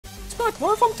fuck?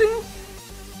 More something?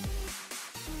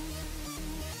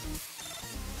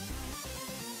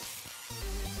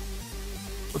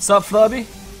 What's up, Flubby?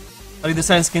 How do you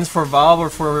design skins for Valve or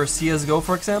for CSGO,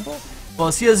 for example? Well,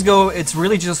 CSGO, it's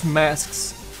really just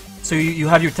masks. So you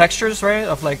have your textures, right?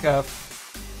 Of like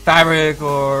fabric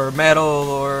or metal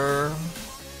or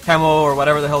camo or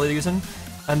whatever the hell you're using.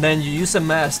 And then you use a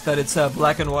mask that it's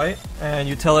black and white, and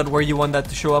you tell it where you want that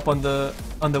to show up on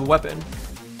the weapon.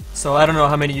 So I don't know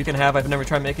how many you can have. I've never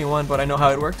tried making one, but I know how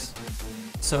it works.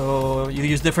 So you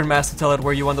use different masks to tell it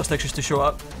where you want those textures to show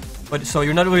up. But so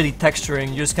you're not really texturing,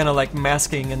 you're just kind of like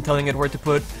masking and telling it where to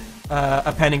put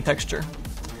a panning texture.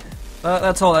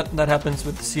 That's all that happens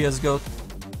with CSGO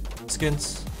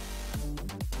skins.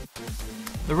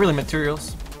 They're really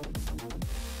materials.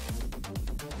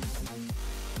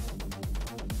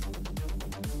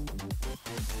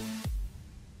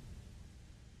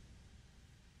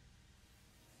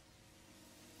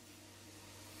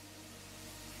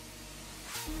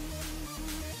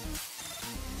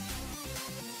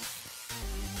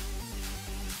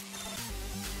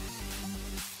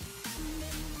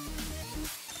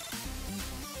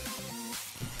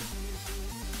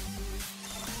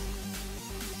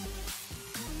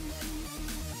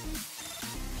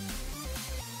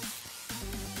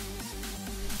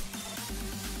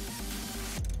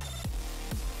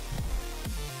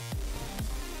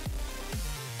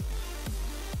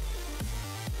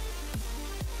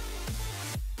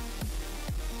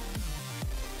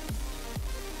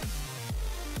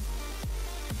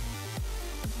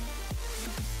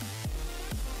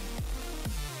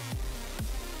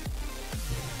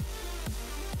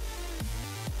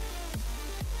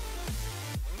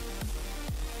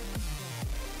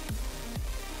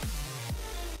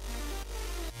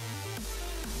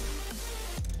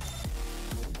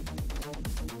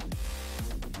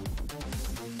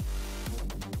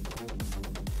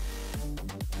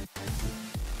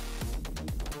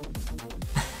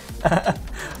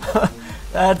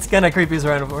 That's kinda creepy as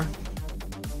Rhinophore.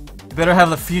 You better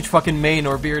have a huge fucking mane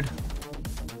or beard.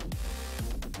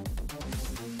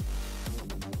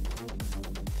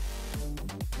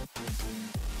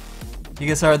 You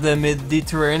guys are the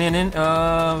Mediterranean?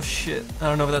 Oh shit, I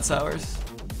don't know if that's ours.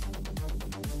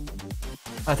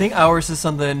 I think ours is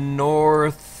on the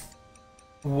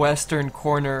northwestern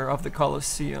corner of the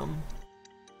Colosseum.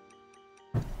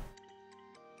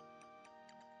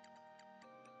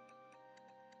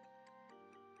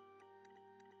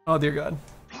 Oh dear God.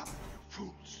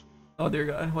 Oh dear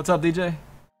God. What's up, DJ?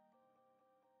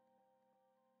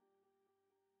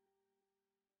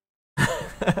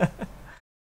 It's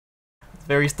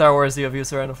very Star Warsy of you,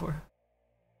 Serenophore.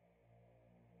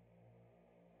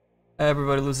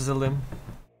 Everybody loses a limb.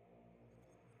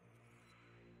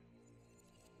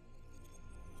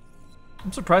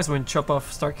 I'm surprised when chop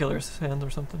off Starkiller's hand or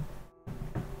something.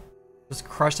 Just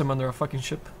crush them under a fucking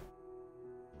ship.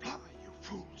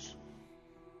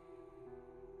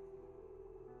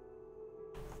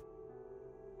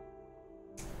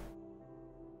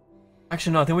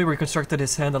 Actually, no, I think we reconstructed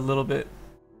his hand a little bit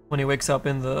when he wakes up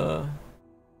in the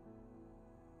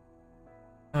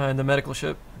medical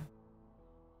ship.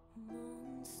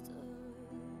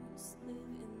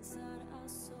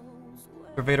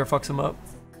 Or Vader fucks him up.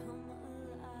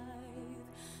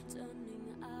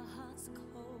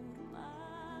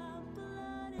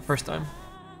 The first time.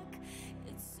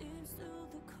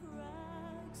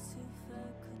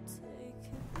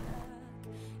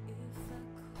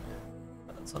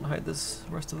 Let's unhide this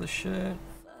rest of the shit.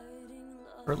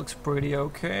 It looks pretty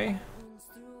okay.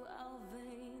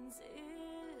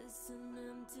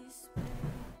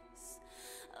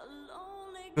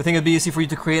 I think it'd be easy for you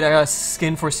to create a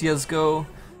skin for CSGO.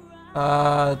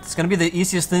 It's gonna be the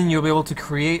easiest thing you'll be able to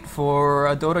create for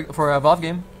a Valve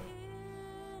game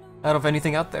out of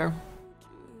anything out there.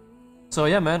 So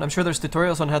yeah, man, I'm sure there's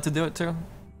tutorials on how to do it too,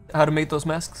 how to make those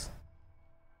masks.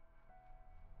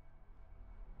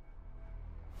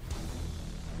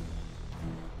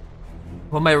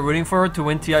 What am I rooting for to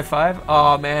win TI5?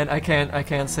 Oh man, I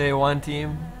can't say one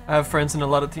team. I have friends in a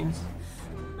lot of teams.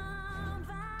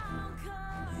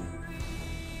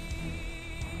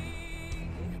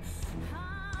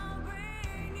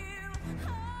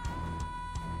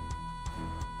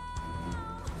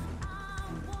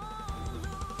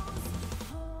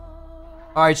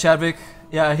 Alright, Chadwick.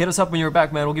 Yeah, hit us up when you're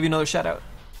back, man. We'll give you another shout out.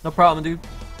 No problem, dude.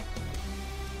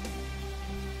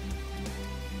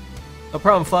 No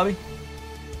problem, Flabby.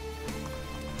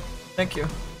 Thank you.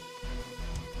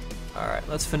 Alright,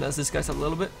 let's finesse this guy a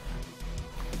little bit.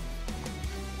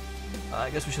 I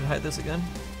guess we should hide this again.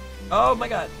 Oh my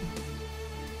god.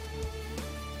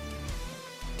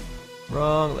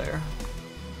 Wrong layer.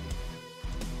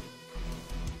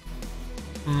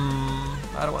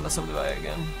 I don't want to subdivide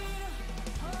again.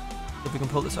 If we can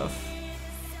pull this off.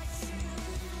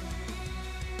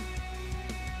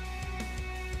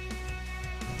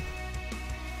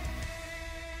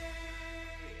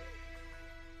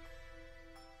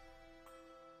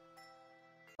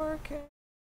 Okay.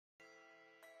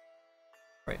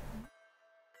 Right.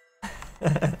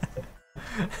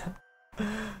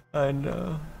 I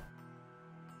know.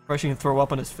 Rushing to throw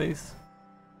up on his face.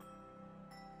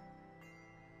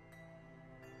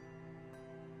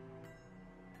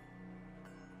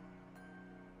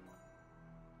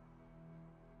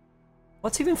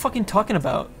 What's he even fucking talking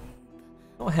about?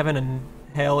 No heaven and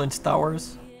hell and Star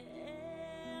Wars.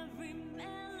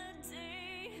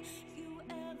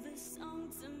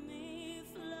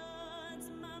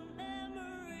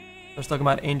 I was talking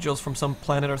about angels from some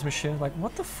planet or some shit. Like,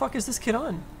 what the fuck is this kid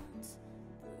on?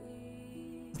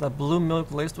 It's that blue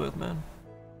milk laced with, man.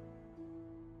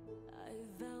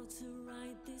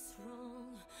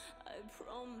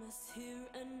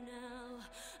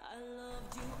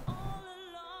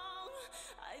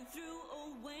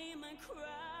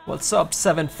 What's up,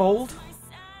 Sevenfold?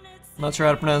 I'm not sure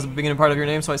how to pronounce the beginning part of your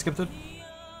name, so I skipped it.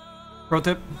 Pro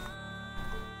tip.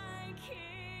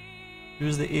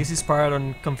 Use the easiest part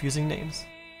on confusing names.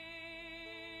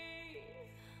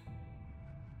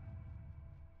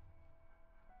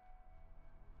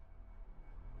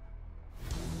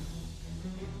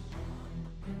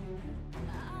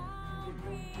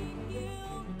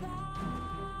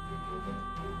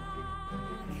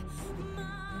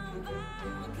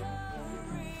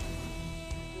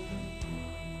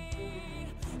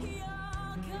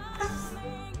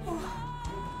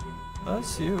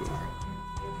 That's you.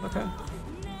 Okay.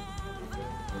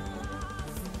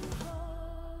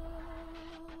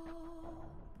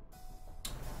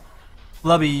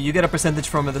 Lubby, you get a percentage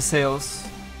from the sales.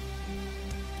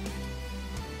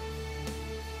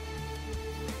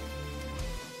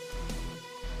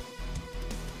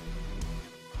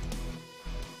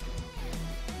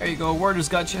 There you go, Warders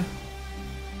got you.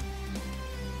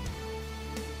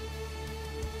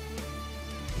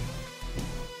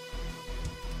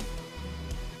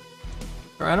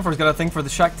 Tyrannosaur's got a thing for the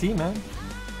Shaq T, man.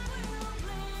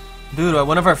 Dude,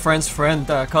 one of our friends'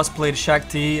 cosplayed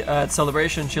Shaq T at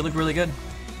Celebration. She looked really good.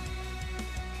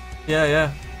 Yeah,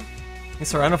 yeah. I think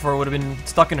Tyrannosaur would have been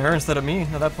stuck in her instead of me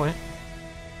at that point.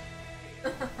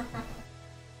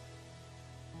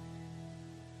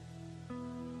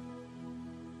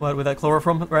 What, with that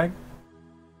chloroform rag?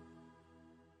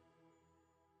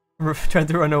 Trying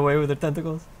to run away with her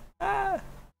tentacles. Ah!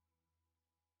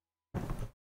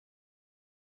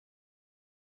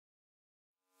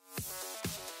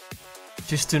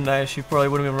 She's too nice, she probably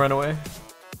wouldn't even run away.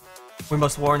 We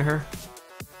must warn her.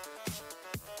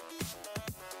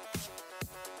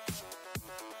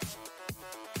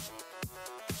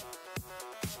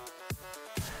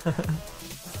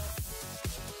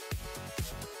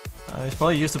 He's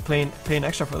probably used to paying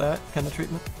extra for that kind of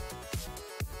treatment.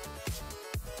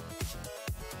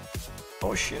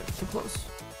 Oh shit, too close.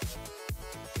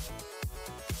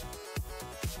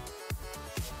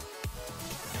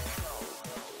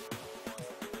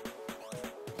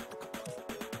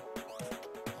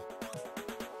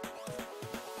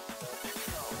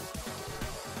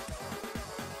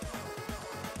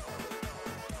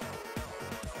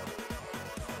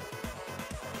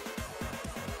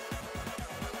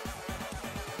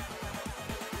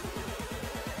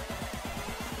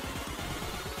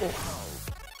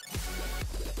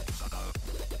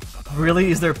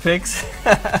 Really? Is there pics?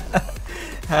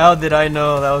 How did I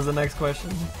know that was the next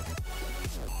question?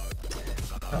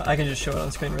 I can just show it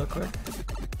on screen real quick.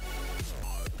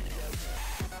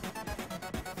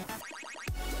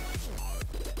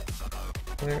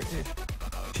 Where is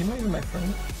she? Might be my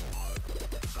friend.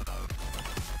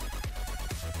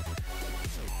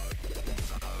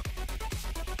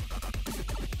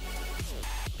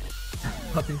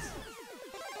 Puppies.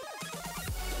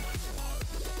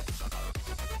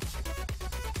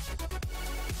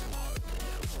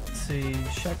 See,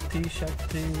 Shakti. This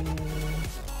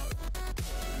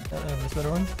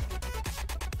better one?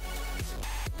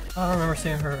 I don't remember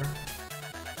seeing her.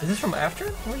 Is this from after?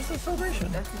 Where's the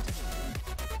celebration?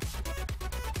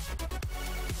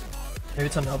 Maybe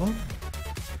it's an album?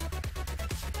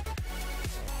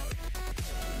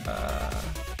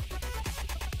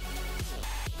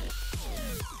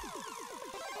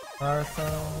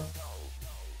 Marathon.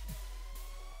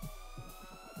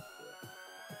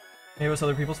 Maybe it was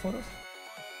other people's photos?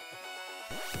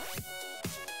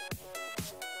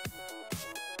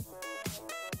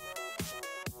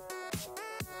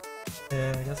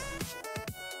 Yeah, I guess.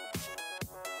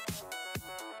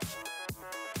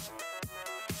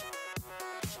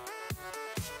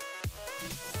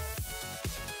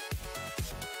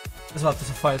 This will have to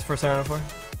suffice for Sarah 4.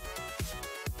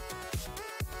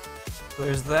 So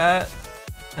there's that,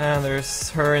 and there's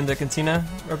her in the Cantina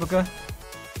replica.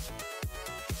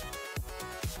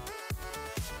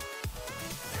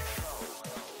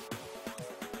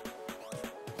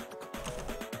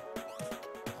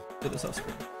 Do this off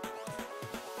screen.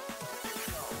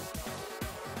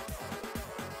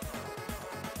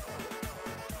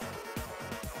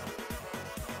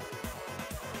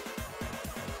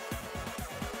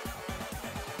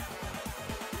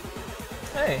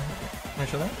 Hey, can I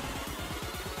show that?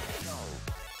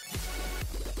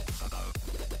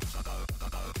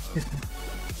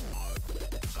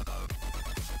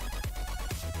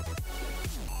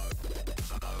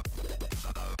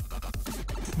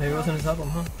 Maybe it wasn't his album,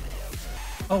 huh?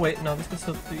 Oh wait, no, this could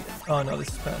still be. Oh no, this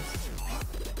is past.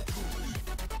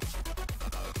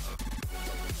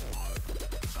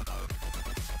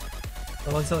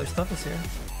 All this other stuff is here.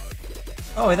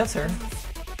 Oh wait, that's her.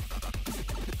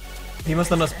 He must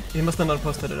have not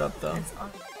posted it up though.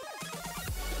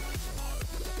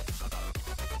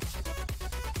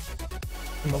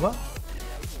 Mobile?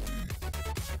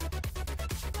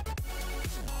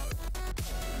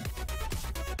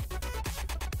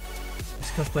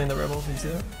 Just cosplaying the rebels, you see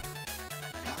that?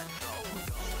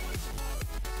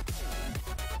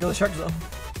 Kill the sharks though.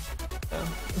 Yeah,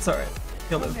 it's alright.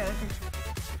 Kill them.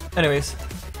 Anyways,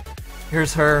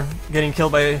 here's her getting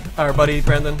killed by our buddy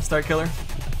Brandon, Star Killer.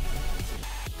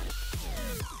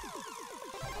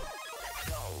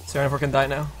 Serenity can die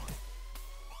now.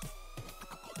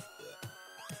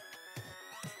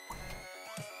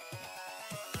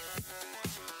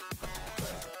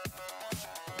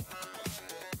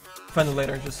 Find it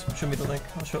later. Just show me the link.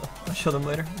 I'll show them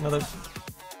later. Another.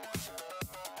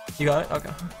 You got it?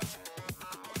 Okay.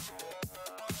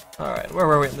 All right. Where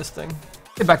were we in this thing?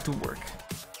 Get back to work.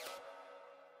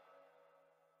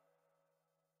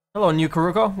 Hello, new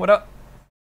Kuruko. What up?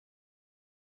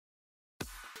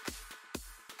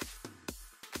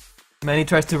 Man, he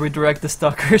tries to redirect the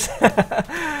stalkers.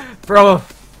 Pro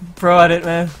at it,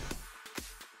 man.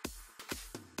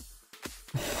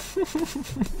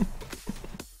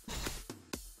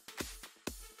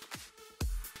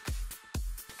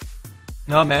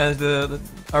 No, man,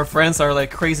 our friends are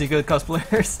like crazy good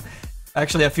cosplayers.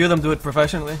 Actually, a few of them do it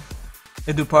professionally.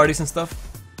 They do parties and stuff.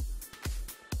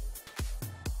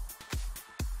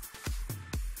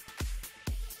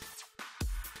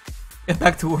 Get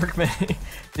back to work, man.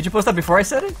 Did you post that before I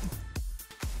said it?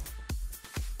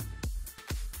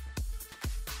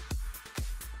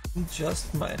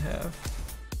 Just might have.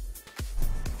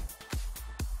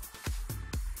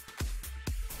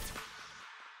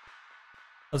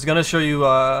 I was gonna show you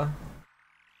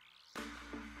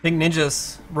Pink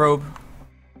Ninja's robe.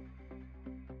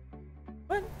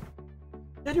 What?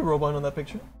 Had your robe on that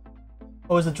picture?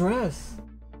 Oh, it's a dress.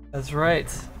 That's right.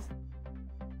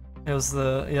 It was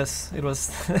the yes, it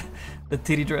was the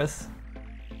titty dress.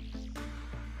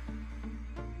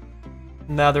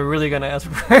 Now they're really gonna ask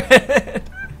for it.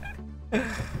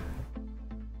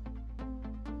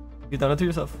 You done it to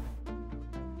yourself.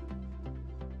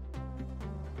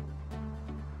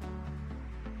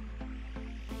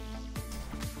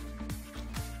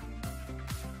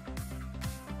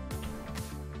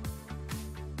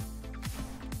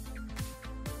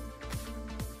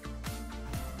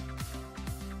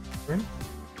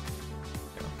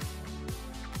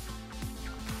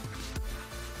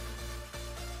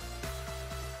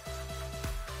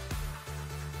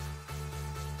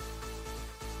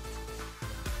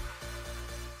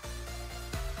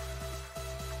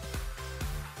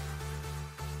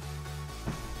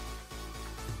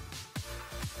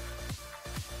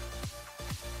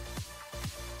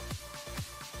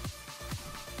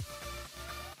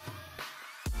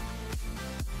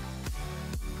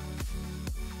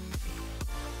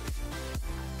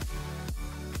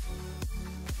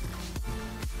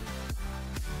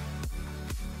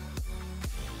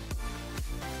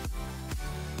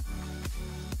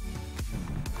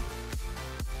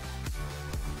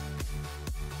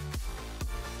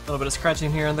 A little bit of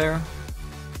scratching here and there.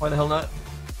 Why the hell not?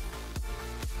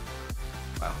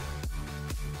 Wow.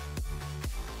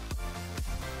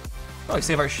 Probably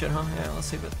save our shit, huh? Yeah, let's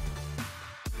save it.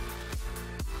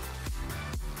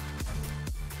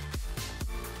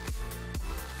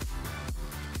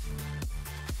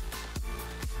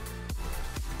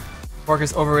 Work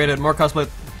is overrated. More cosplay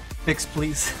pics,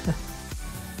 please.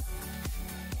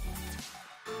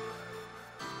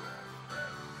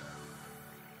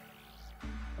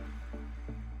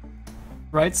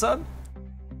 Right, Sub?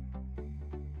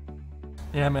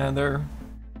 Yeah, man, they're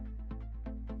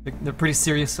pretty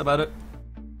serious about it.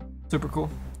 Super cool.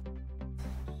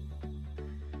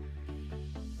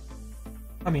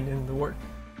 I mean, in the work.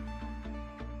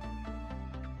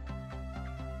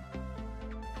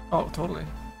 Oh, totally.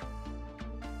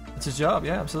 It's his job,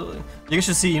 yeah, absolutely. You guys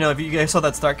should see, you know, if you guys saw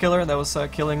that Star Killer that was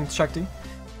killing Shakti,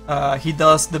 he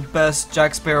does the best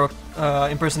Jack Sparrow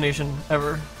impersonation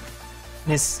ever.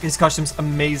 And his costume's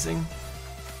amazing.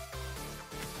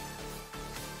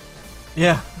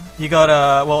 Yeah, he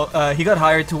got he got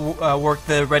hired to work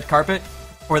the red carpet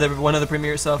for one of the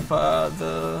premieres of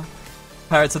the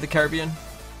Pirates of the Caribbean,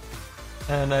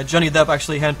 and Johnny Depp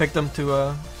actually handpicked him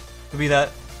to be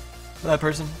that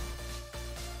person.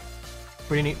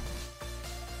 Pretty neat.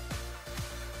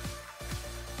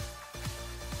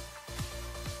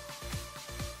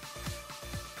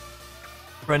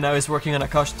 Right now he's working on a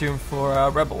costume for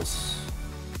Rebels.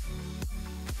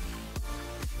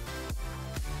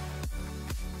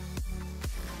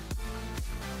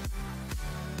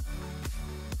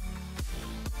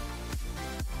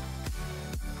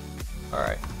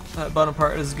 Alright, that bottom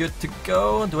part is good to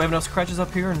go. Do I have enough scratches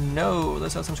up here? No,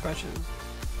 let's have some scratches.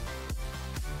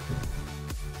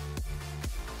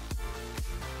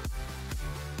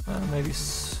 Maybe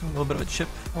a little bit of a chip,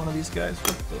 one of these guys.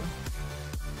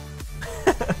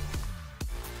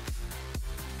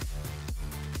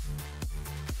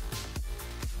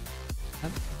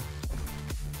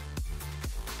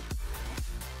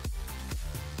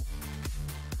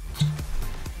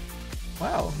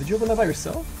 Wow, did you open that by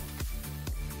yourself?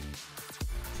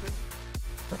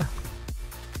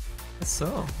 That's so,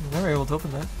 I'm never able to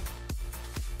open that.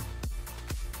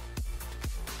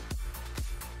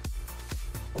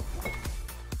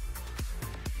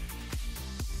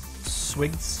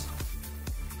 Swigs.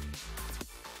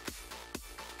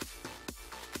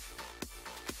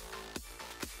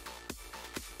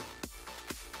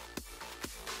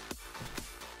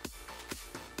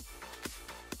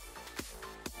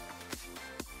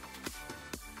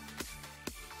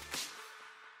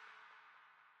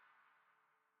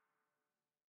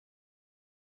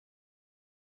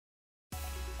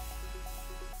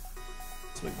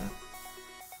 Swig that.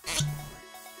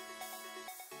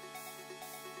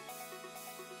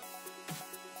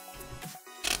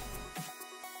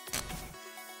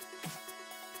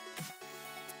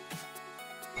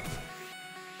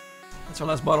 That's our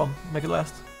last bottle. Make it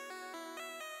last.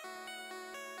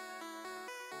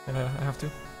 I have to.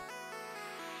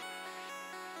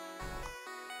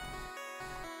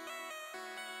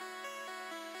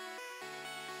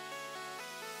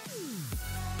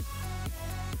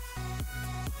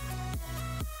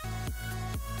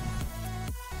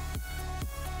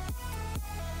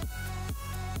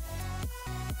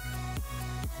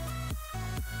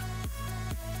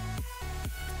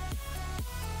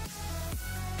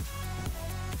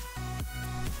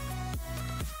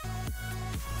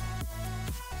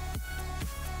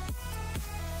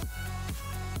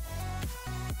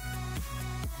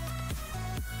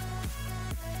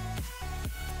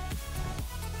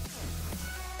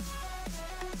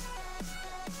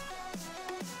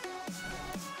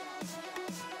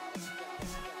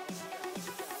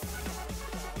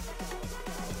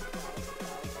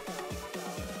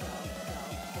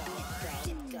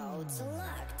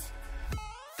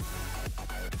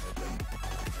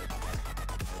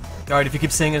 Alright, if you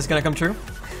keep saying it's gonna come true?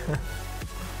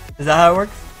 Is that how it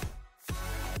works?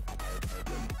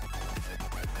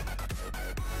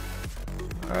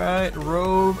 Alright,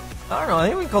 robe. I don't know, I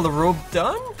think we can call the robe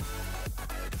done?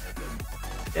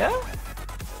 Yeah?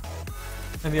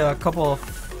 Maybe a couple of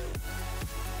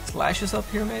slashes up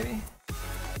here, maybe?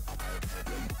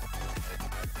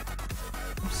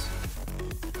 Oops.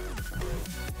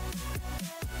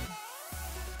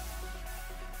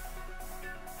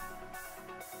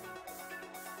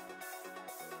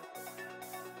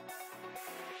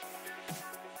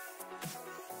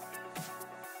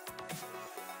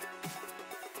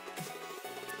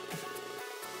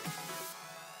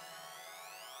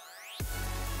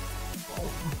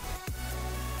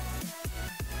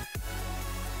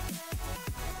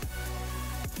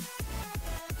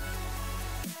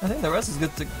 I think the rest is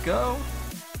good to go.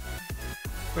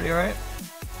 Pretty alright.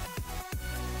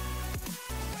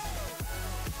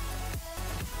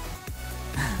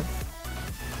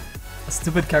 A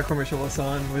stupid car commercial was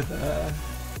on with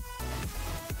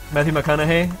Matthew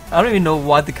McConaughey. I don't even know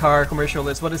what the car commercial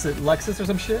is. What is it? Lexus or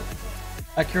some shit?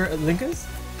 Acura Lincoln's?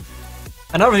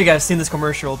 I don't know if you guys seen this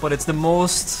commercial, but it's the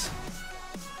most...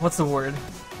 What's the word?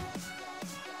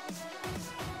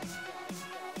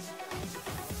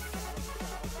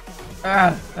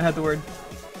 Ah, I had the word.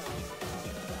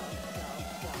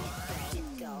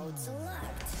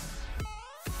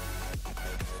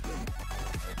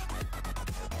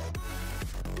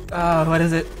 Ah, what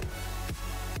is it?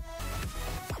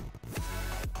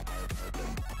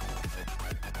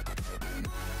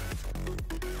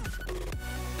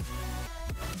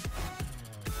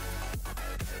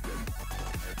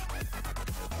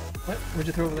 What? Where'd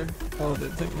you throw over there? Oh, the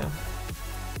thing now.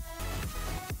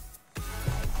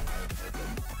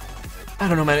 I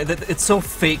don't know, man. It's so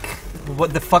fake.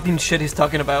 What the fucking shit he's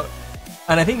talking about,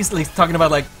 and I think he's like talking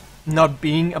about like not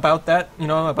being about that, you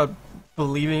know, about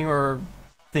believing or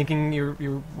thinking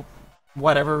you're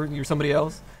whatever, you're somebody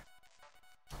else,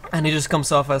 and he just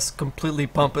comes off as completely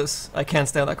pompous. I can't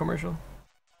stand that commercial.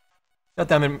 God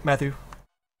damn it, Matthew.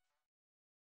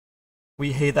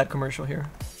 We hate that commercial here.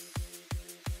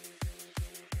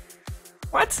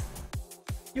 What?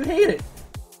 You hate it?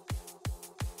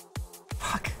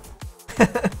 Fuck.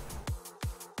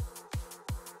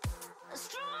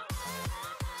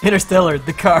 Interstellar,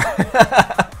 the car.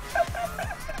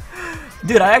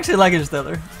 Dude, I actually like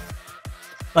Interstellar.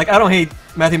 Like, I don't hate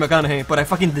Matthew McConaughey, but I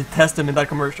fucking detest him in that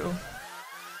commercial.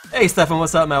 Hey, Stefan,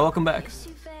 what's up, man? Welcome back.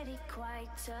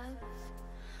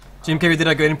 Jim Carrey did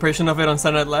a great impression of it on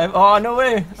Saturday Night Live. Oh, no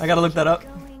way! I gotta look that up.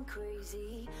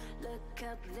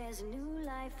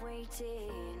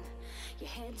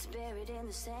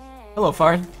 Hello,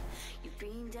 Farn.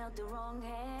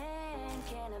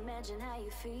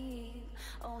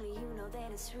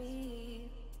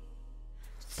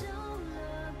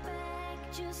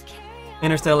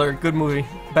 Interstellar, good movie,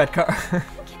 bad car.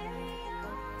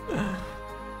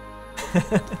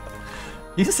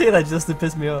 You say that just to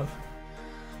piss me off.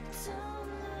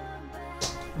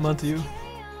 I'm on to you.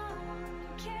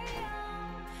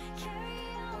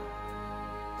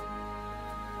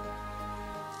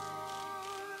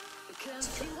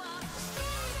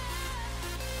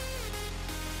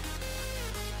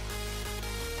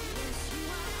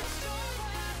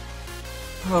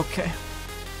 Okay.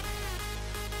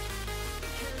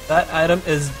 That item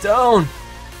is down.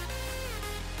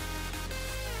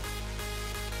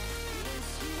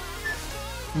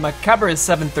 Macabre is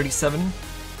 737.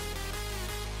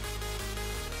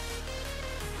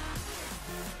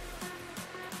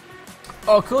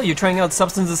 Oh, cool. You're trying out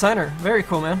Substance Designer. Very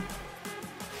cool, man.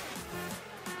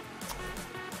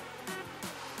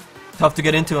 Tough to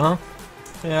get into, huh?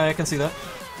 Yeah, I can see that.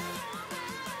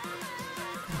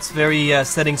 It's very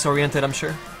settings oriented, I'm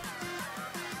sure.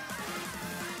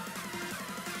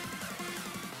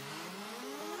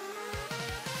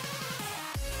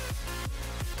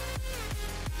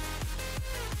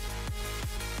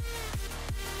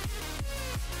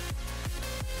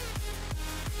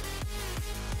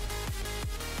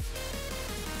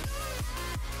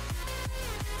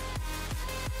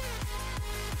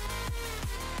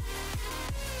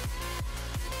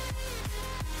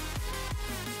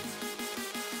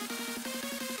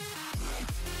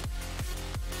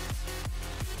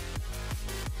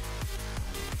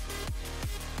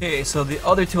 Okay, so the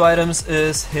other two items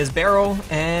is his barrel,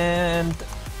 and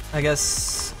I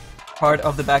guess part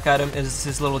of the back item is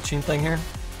his little chin thing here.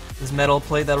 This metal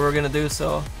plate that we're gonna do,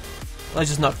 so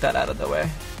let's just knock that out of the way.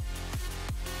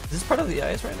 Is this part of the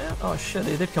ice right now? Oh shit,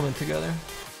 they did come in together.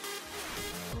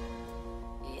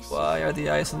 Why are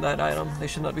the ice and that item? They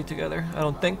should not be together, I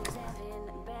don't think.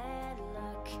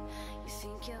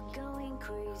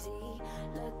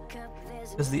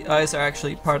 Because the eyes are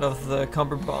actually part of the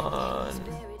cummerbund.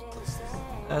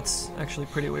 That's actually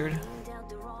pretty weird.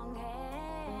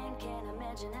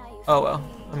 Oh well,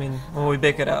 I mean, when we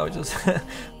bake it out, just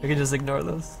we can just ignore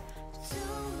those.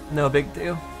 No big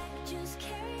deal.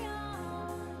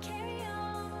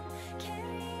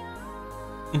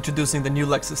 Introducing the new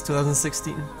Lexus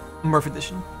 2016 Murph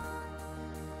Edition.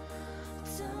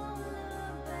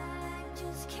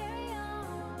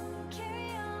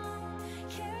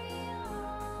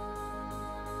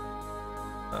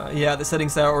 Yeah, the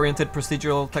settings are oriented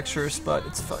procedural textures, but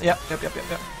it's fun. Yep,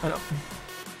 I know.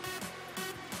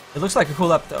 It looks like a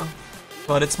cool app though,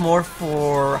 but it's more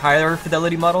for higher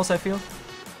fidelity models, I feel,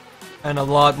 and a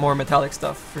lot more metallic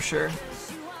stuff for sure.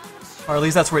 Or at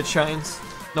least that's where it shines.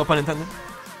 No pun intended.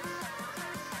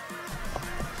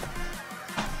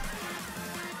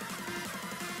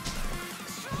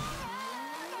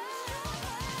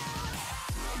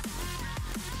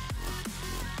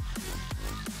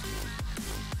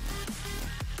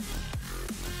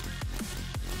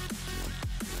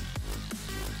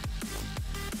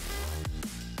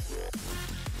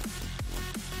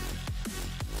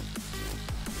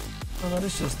 Oh, that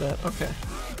is just that. Okay.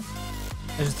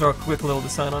 I just throw a quick little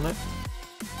design on it.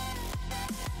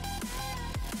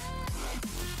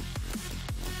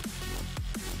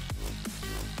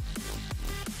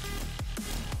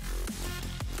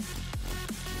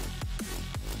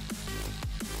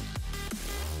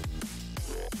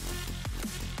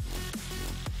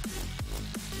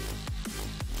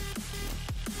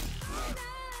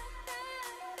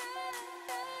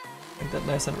 Make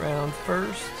that nice and round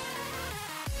first.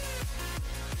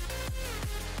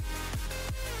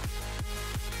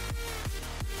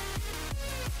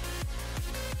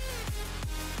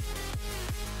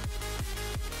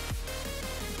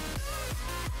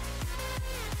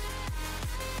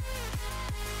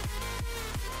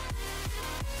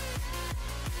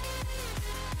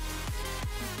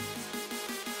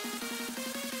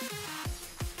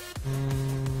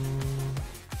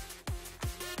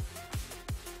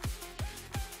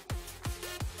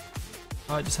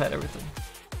 Oh, I just had everything.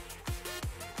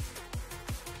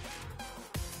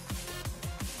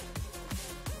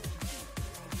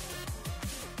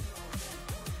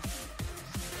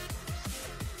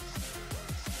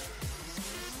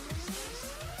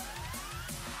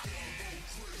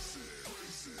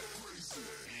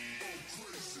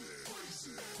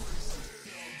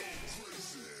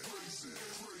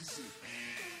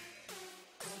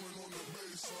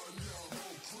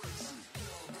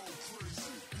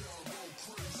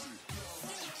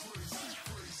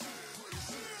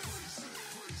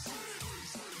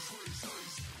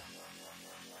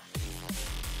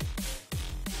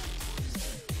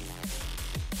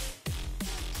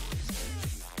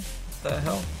 The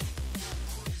hell?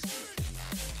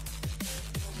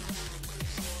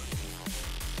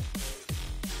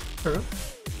 True.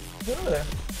 Get over there.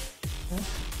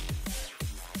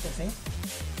 See?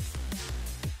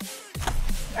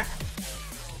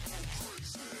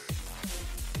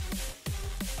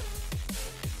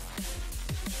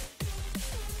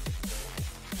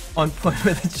 On point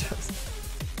with the chest.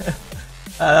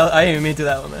 I didn't even mean to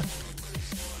that one, man.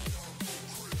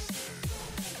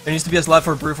 There needs to be a slot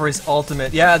for Brew for his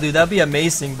ultimate. Yeah, dude, that'd be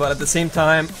amazing, but at the same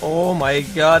time, oh my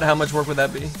god, how much work would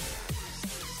that be?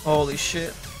 Holy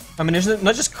shit. I mean, it's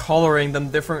not just coloring them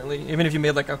differently. Even if you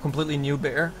made like a completely new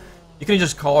bear, you can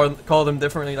just color them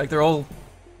differently. Like, they're all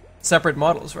separate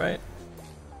models, right?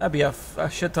 That'd be a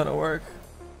shit ton of work.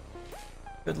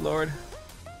 Good lord.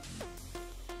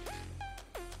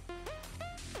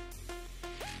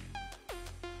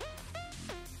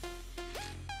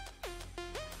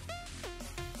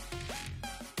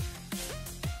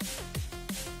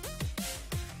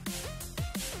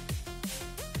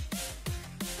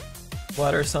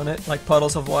 Waters on it, like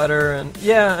puddles of water, and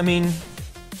yeah, I mean,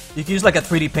 you can use like a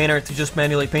 3D painter to just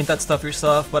manually paint that stuff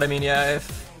yourself, but I mean, yeah,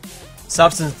 if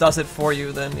Substance does it for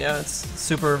you, then yeah, it's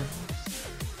super,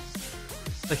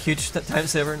 it's a huge time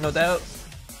saver, no doubt.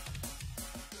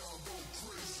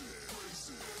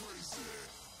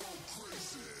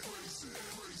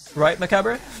 Right,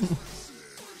 Macabre?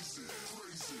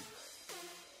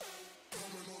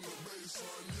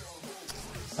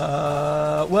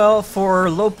 Well, for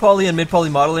low poly and mid poly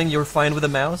modeling, you're fine with a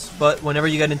mouse, but whenever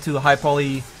you get into high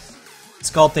poly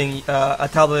sculpting, a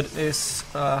tablet is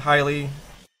highly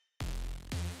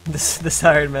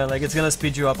desired, man. Like, it's gonna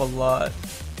speed you up a lot.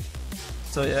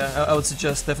 So yeah, I would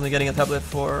suggest definitely getting a tablet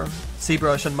for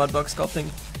zBrush and Mudbox sculpting,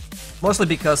 mostly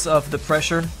because of the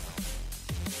pressure,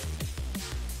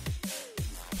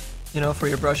 you know, for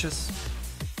your brushes.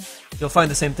 You'll find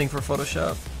the same thing for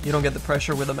Photoshop. You don't get the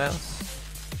pressure with a mouse.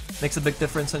 Makes a big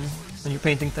difference when you're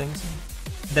painting things.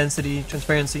 Density,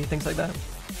 transparency, things like that.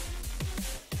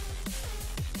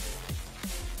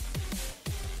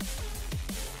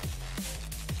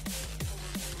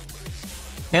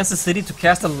 Kansas City to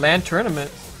cast a LAN tournament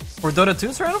for Dota 2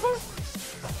 Serenophore?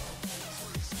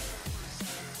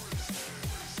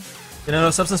 You know,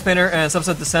 Substance Painter and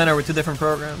Substance Designer were two different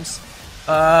programs.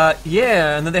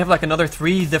 Yeah, and then they have like another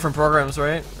 3 different programs,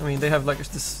 right? I mean, they have like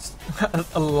this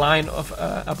a line of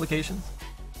applications.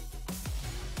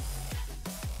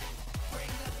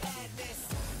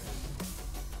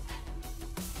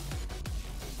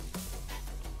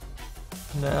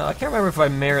 No, I can't remember if I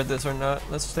mirrored this or not.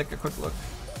 Let's take a quick look.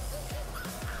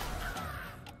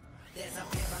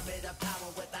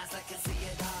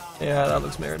 Yeah, that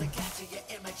looks mirrored.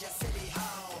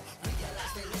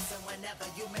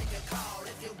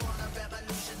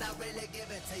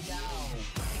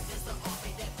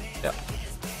 Yep.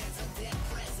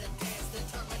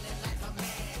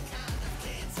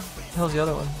 What the hell's the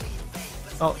other one?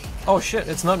 Oh shit,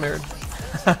 it's not mirrored.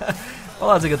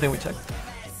 Well, that's a good thing we checked.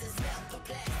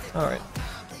 Alright.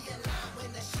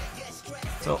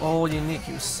 So all unique,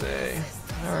 you say.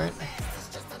 Alright.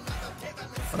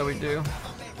 What do we do?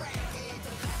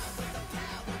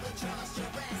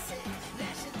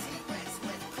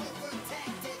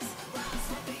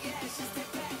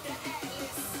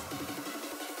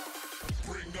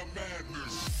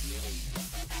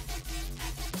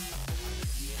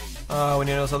 We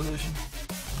need no substitution.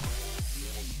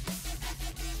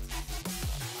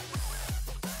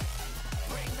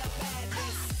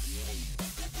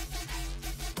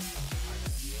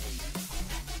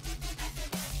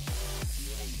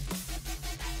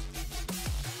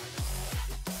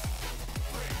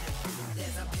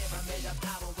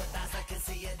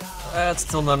 That's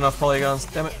still not enough polygons,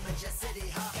 damn it.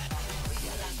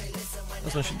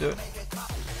 This one should do it.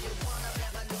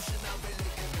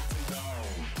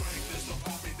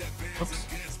 Oops.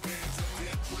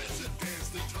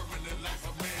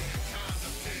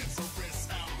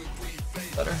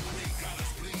 Better.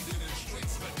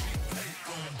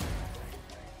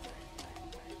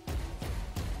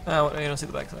 Ah, well, you don't see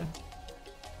the backside.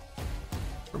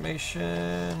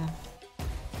 Formation.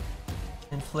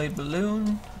 Inflate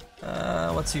balloon.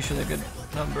 What's usually a good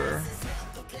number?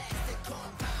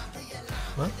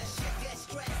 What?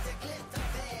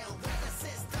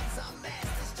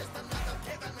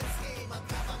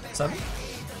 7?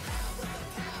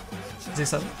 Is he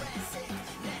 7?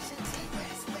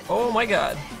 Oh my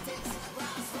god.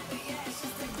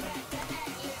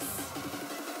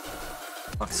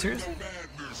 Fuck, seriously?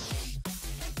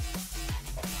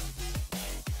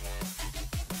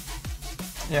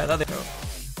 Yeah, that didn't go.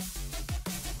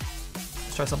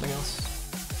 Let's try something else.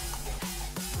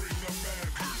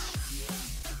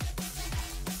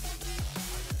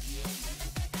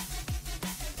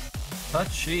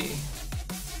 Touchy.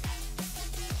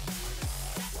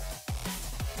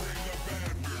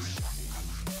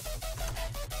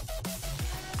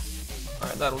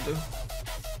 Alright, that'll do.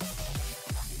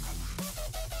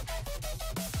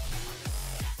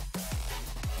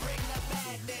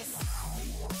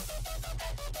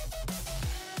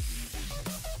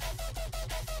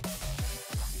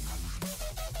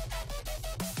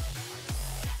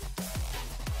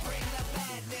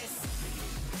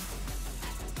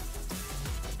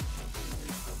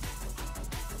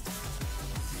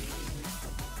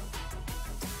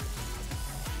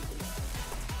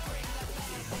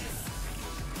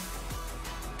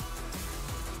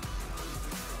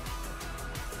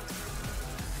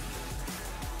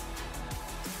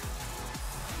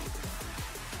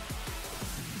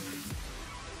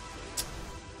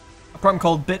 Program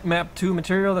called bitmap 2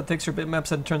 material that takes your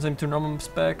bitmaps and turns them into normal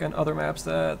spec and other maps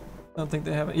that I don't think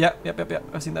they have it. Yeah, yep.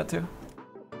 I've seen that too.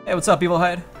 Hey, what's up, Evil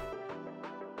Hide?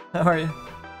 How are you?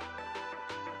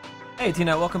 Hey,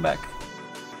 Tina, welcome back.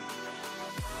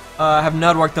 I have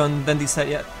not worked on Dendy's set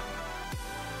yet.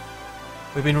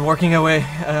 We've been working away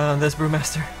on this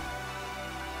BrewMaster.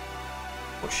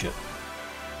 Oh shit.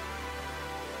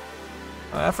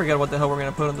 I forget what the hell we're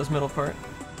gonna put on this middle part.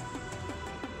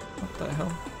 What the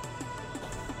hell?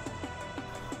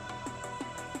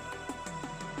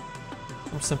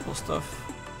 Some simple stuff.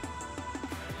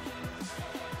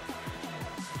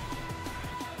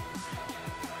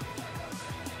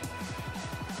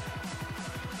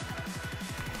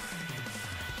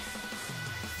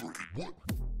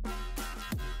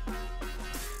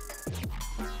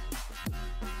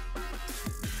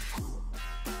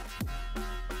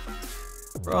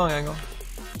 Wrong angle.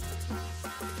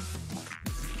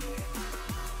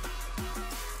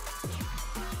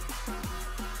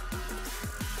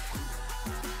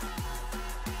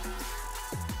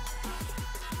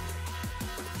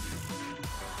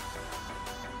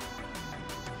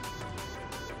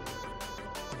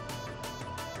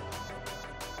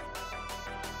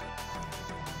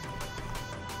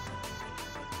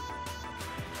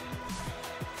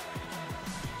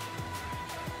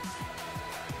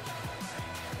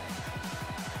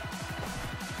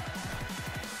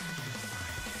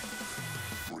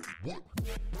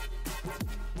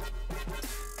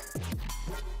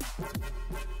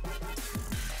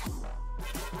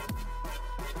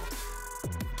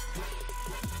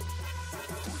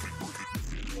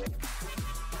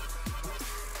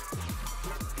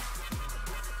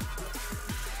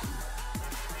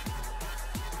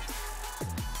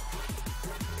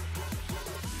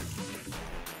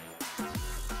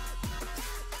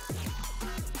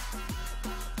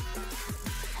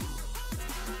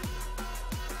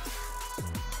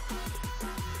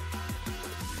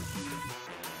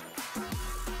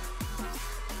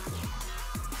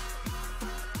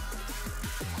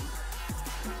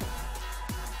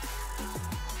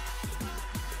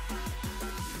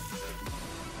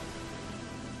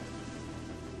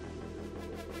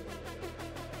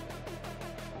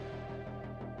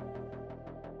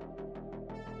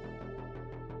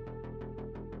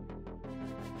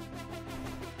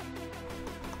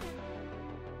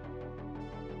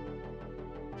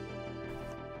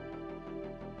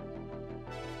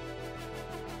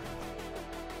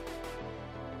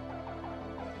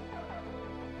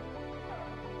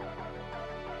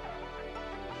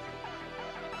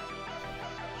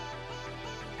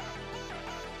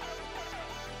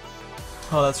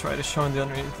 Oh, that's right, it's showing the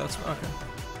underneath, that's okay.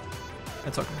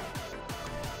 It's okay.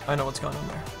 I know what's going on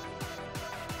there.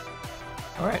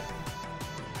 Alright.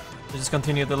 Just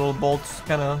continue the little bolt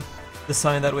kind of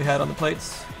design that we had on the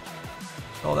plates.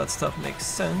 All that stuff makes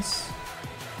sense.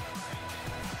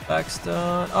 Back's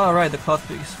done. Oh, right, the cloth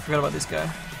piece. Forgot about this guy.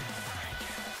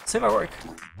 Save our work.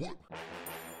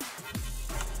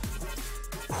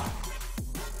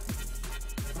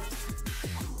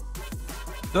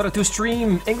 Dota 2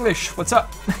 stream English. What's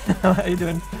up? How you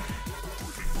doing?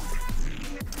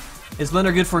 Is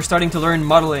Blender good for starting to learn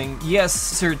modeling? Yes,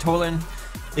 Sir Tolan.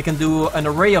 It can do an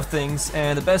array of things,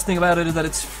 and the best thing about it is that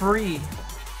it's free.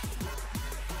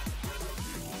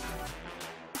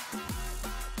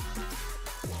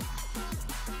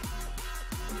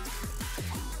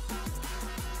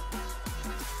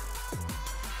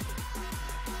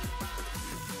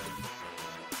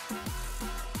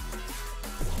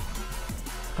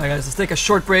 Alright guys, let's take a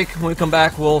short break. When we come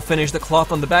back, we'll finish the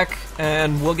cloth on the back,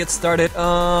 and we'll get started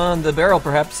on the barrel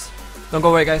perhaps. Don't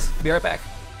go away guys, be right back.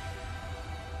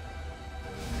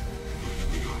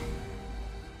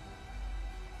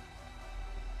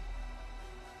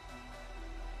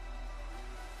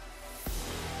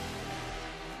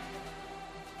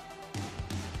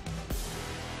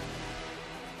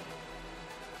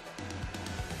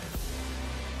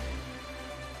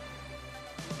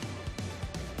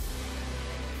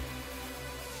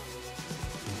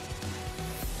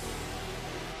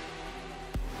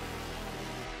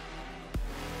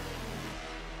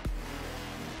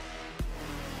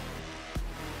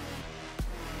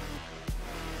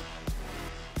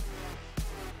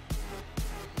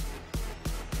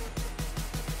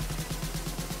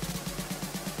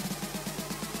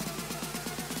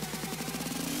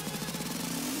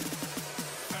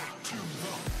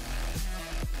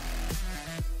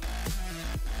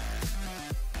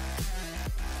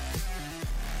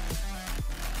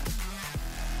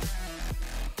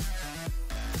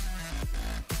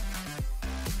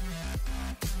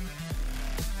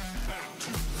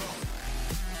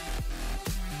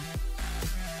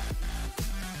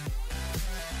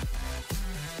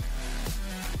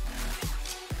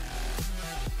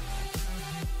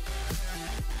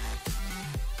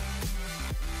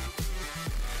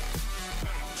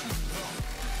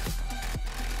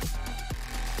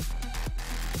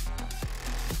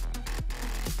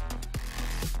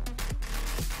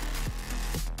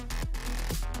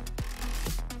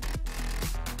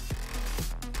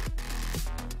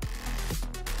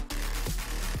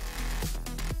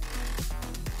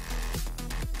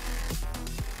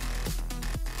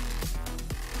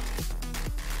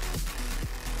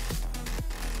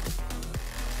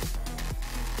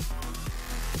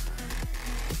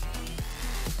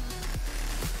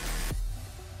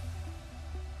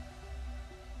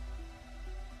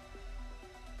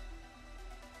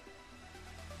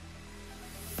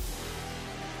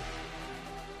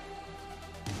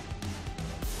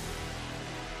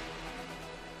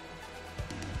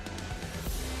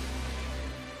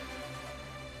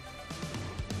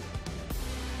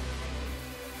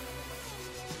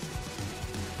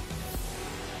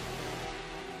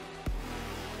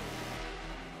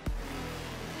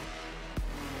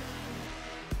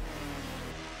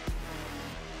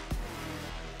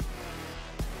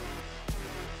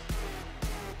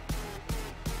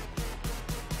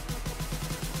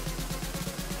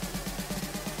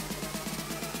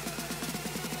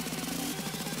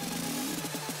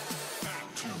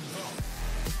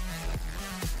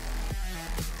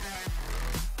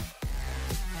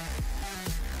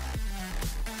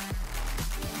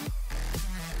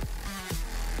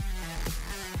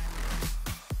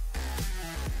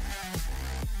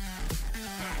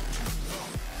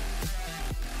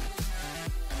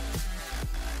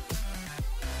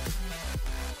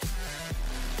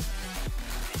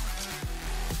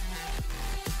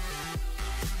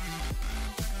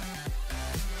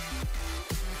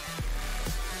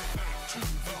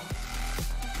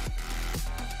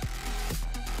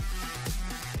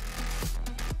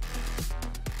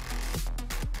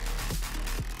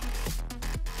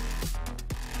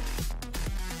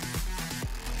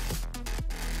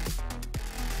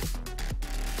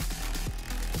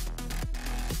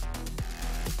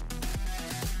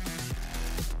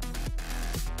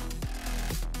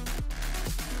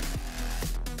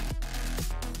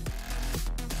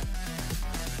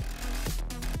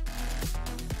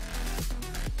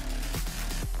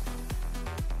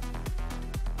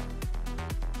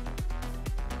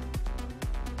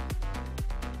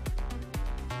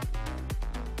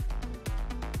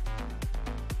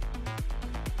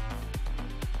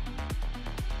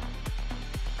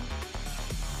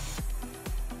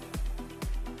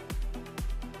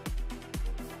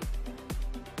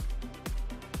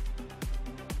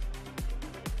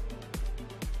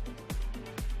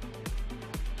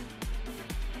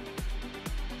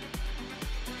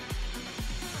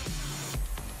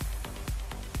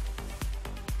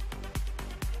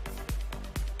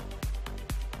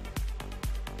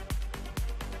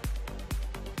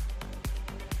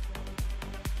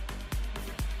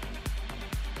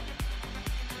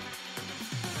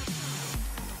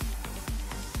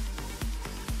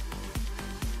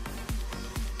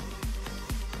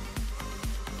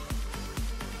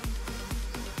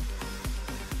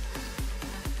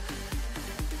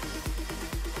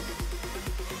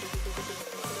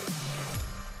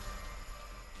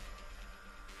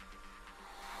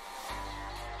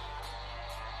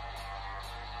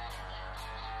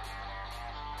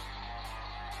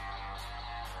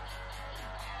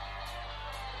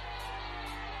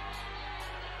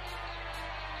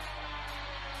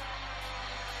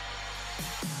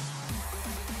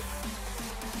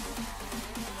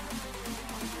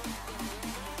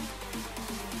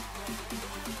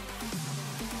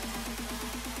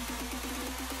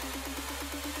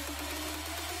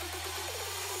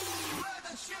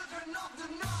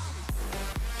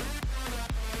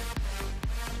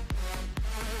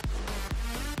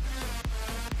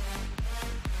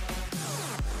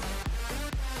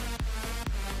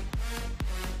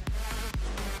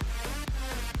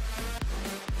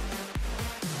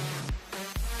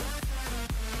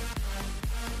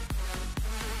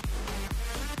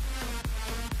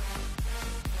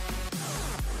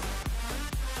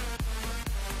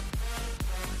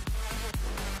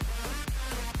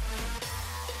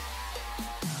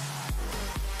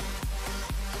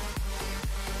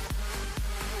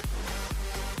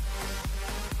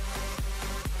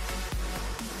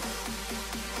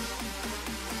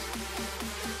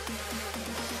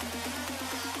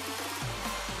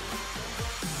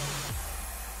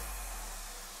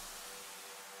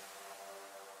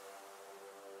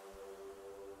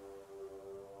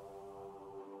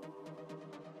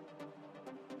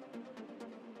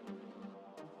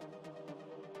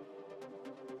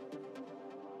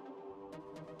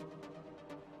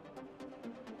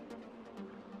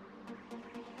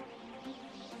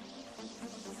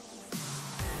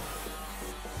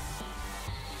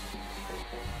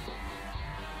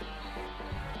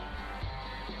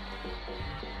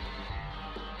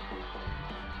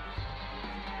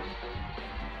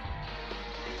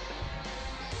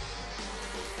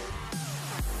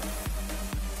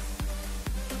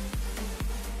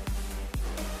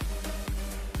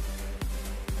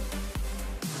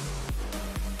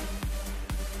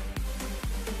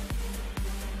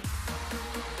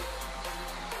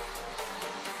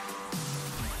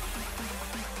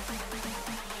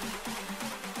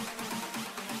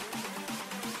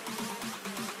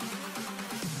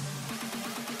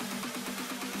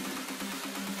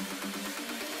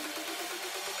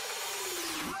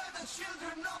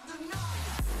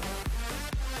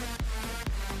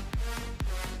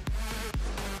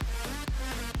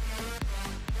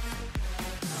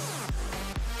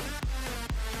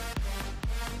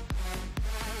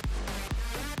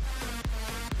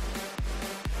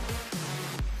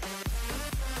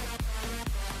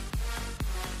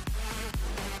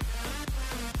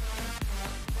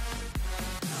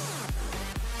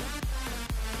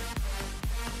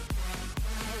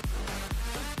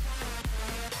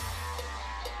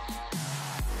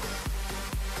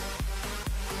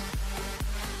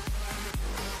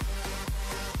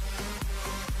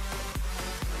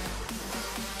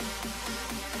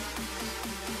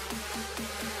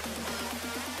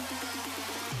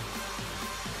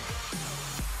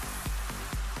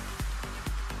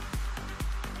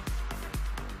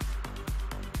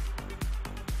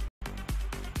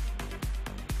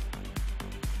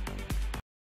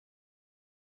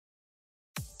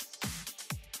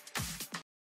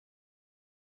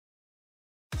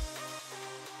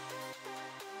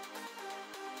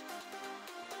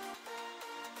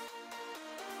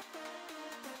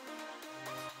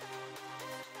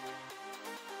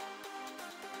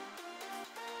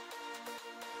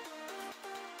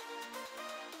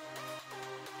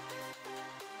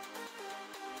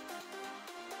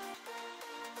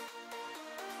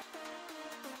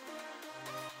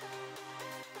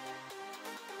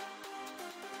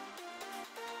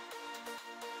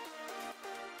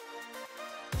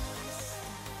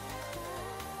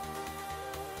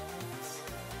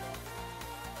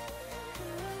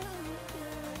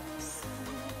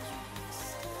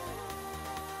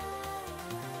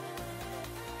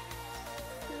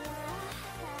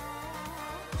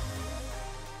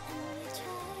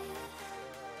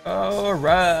 All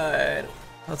right.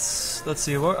 Let's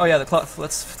see. Oh yeah, the cloth.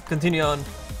 Let's continue on.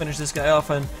 Finish this guy off,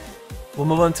 and we'll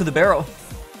move on to the barrel.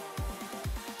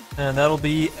 And that'll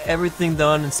be everything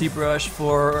done in zBrush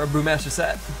for our BrewMaster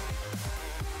set.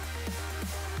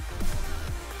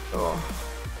 Oh.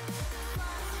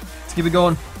 Let's keep it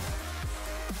going.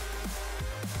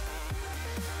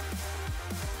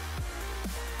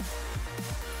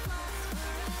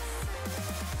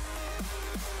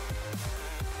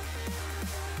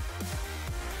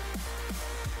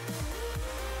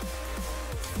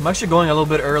 I'm actually going a little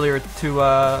bit earlier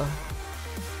to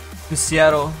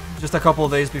Seattle, just a couple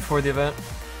of days before the event.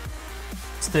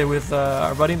 Stay with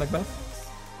our buddy Macbeth,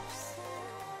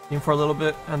 in for a little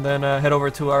bit, and then head over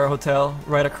to our hotel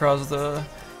right across the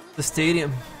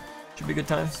stadium. Should be good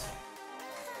times.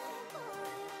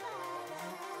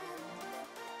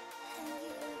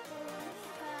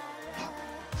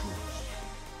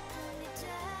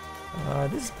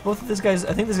 Both of these guys,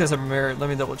 I think these guys are married. Let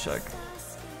me double check.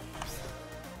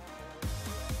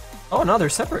 Oh no, they're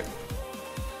separate.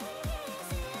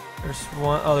 There's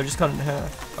one. Oh, they're just cut in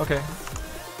half. Okay.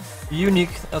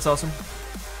 Unique. That's awesome.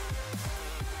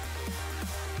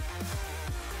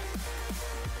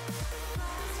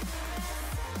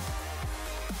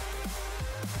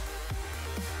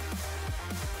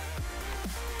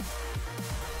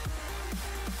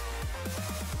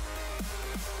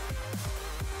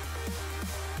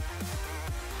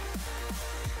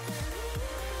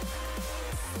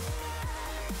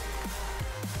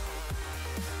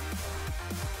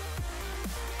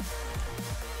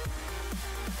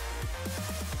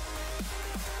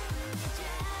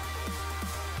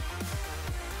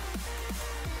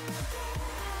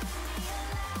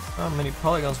 How many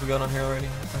polygons we got on here already?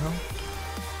 What the hell?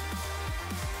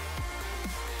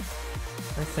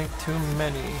 I think too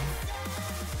many.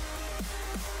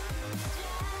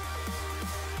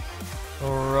 A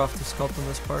little rough to sculpt on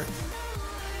this part.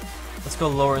 Let's go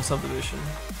lower in subdivision.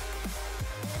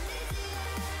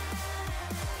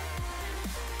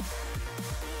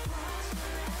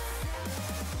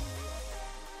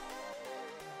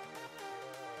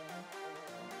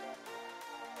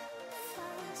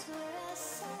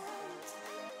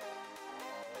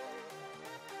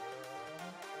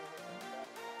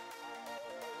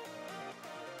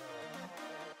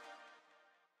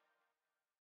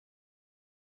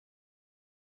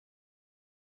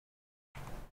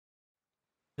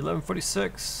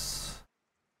 $11:46.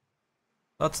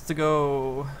 Lots to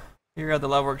go. Here at the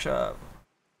LiveWorkshop.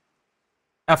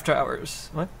 After hours.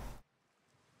 What?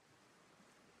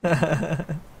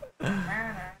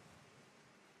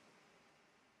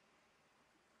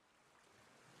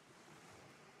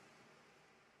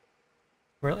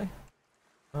 Really?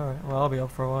 Alright, well I'll be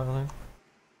up for a while then.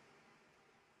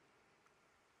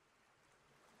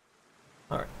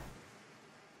 Alright.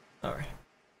 Alright.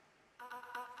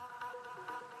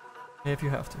 If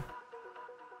you have to.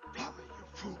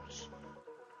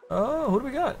 Oh, who do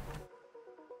we got?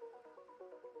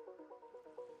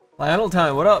 Lionel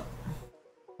time, what up?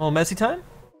 Oh, Messi time?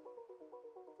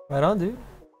 Right on, dude.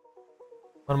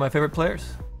 One of my favorite players.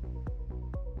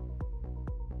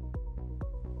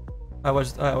 I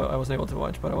wasn't able to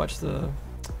watch, but I watched the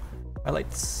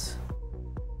highlights.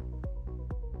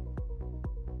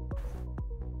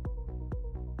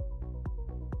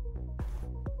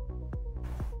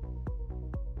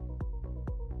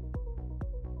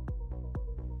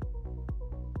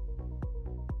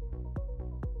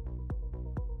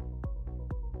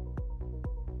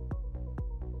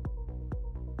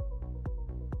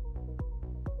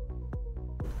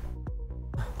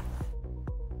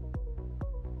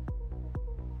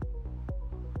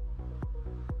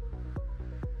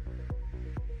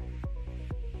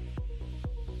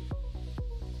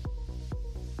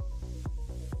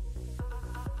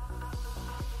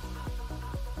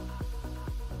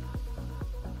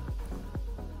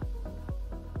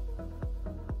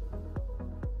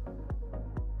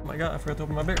 Oh my god, I forgot to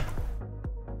open my beer.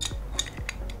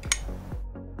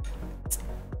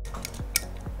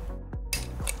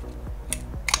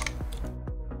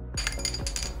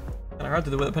 Kinda hard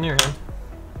to do with a pen in your hand.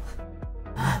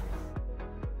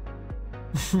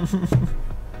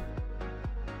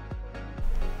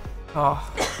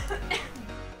 Oh.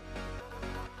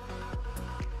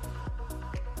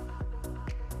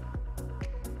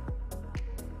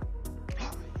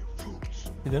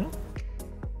 You didn't?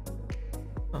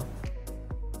 Oh.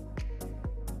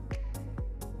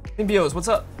 Symbios, what's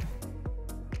up?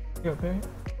 You okay?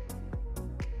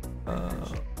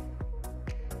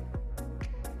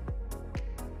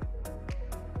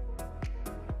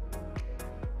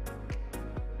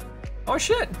 Oh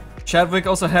shit! Chadwick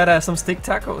also had some steak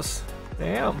tacos.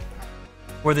 Damn.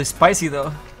 Were they spicy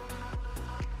though?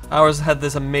 Ours had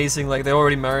this amazing, like they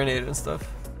already marinated and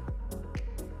stuff.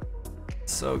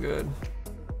 So good.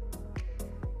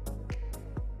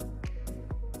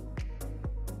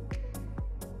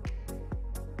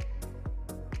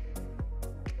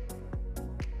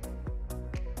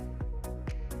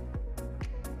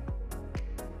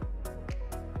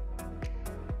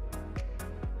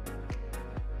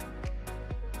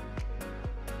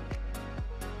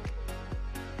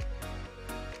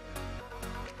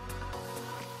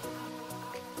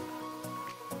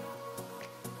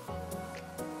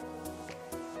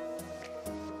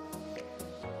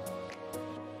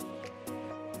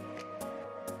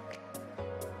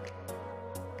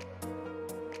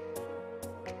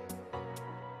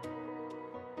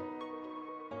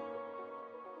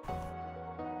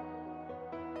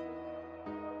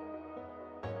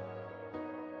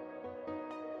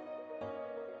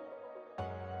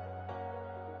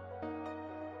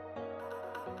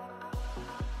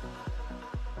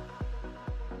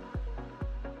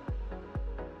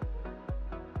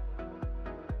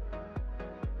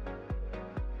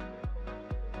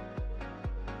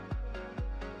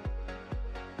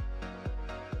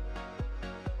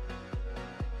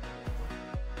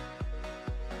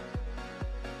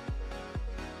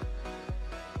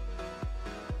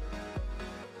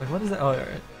 Like, what is that? Oh,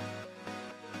 alright.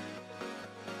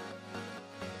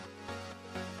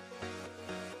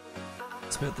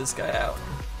 Smooth this guy out.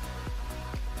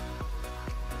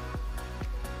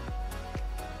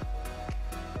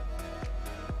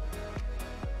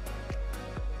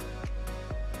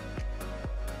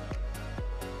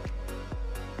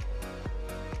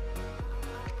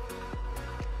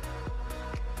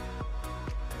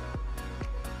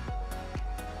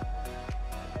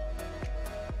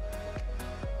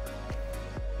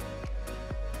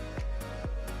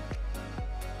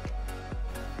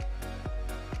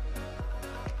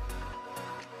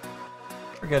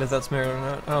 Forget if that's mirrored or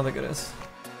not. I don't think it is.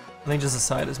 I think just the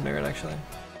side is mirrored actually.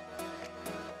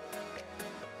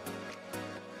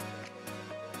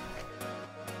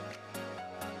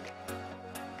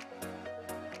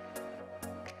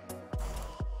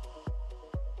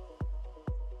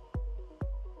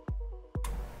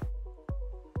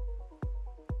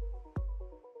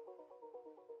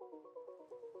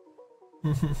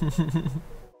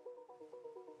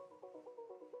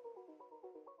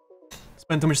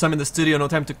 Spend too much time in the studio, no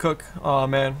time to cook. Oh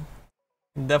man,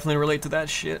 can definitely relate to that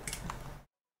shit.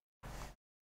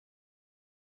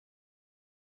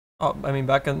 Oh, I mean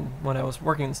back when I was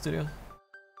working in the studio,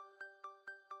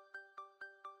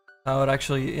 I would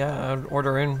actually, yeah, I would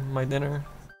order in my dinner,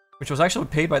 which was actually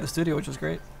paid by the studio, which was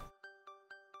great.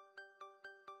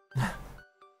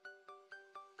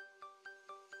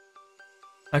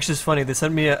 Actually, it's funny. They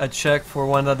sent me a check for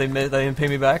one that they didn't pay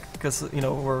me back because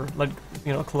we're like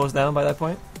closed down by that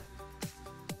point.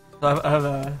 So I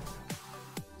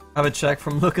have a check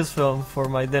from Lucasfilm for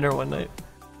my dinner one night,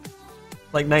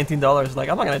 like $19. Like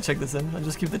I'm not gonna check this in. I'll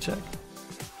just keep the check.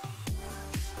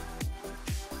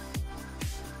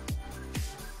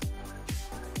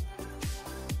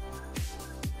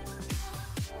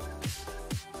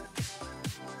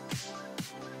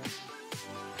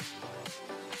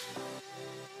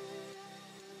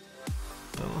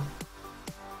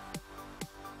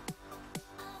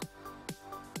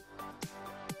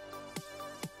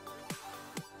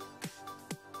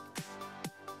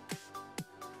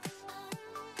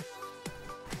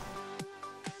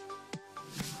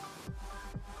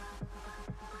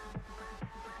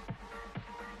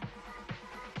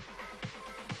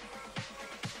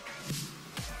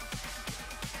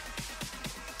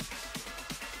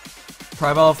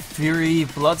 Primal Fury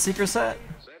Bloodseeker set?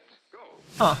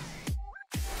 Huh.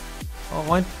 Well,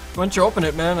 why don't you open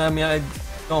it, man? I mean,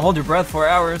 don't hold your breath for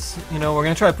hours. We're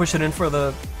gonna try to push it in for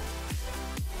the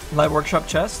LiveWorkshop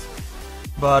chest.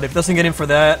 But if it doesn't get in for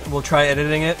that, we'll try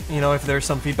editing it, if there's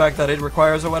some feedback that it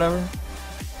requires or whatever.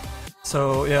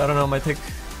 So, yeah, I don't know, it might take...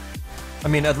 I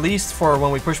mean, at least for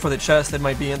when we push for the chest, it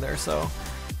might be in there, so...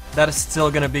 That is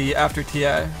still gonna be after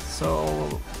TI,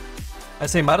 so... I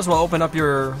say, might as well open up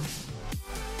your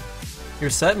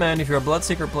set, man, if you're a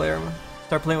Bloodseeker player.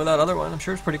 Start playing with that other one. I'm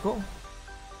sure it's pretty cool.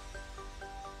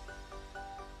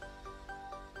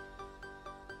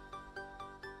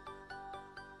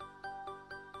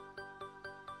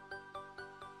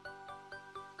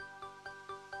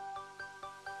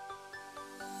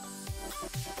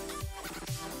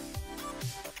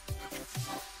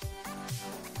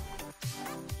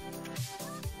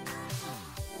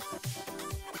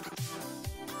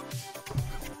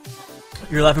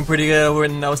 You're laughing pretty good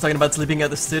when I was talking about sleeping at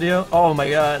the studio. Oh my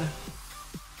god.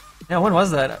 Yeah, when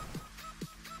was that?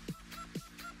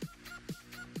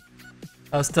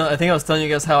 I think I was telling you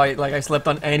guys how I slept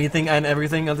on anything and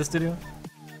everything at the studio.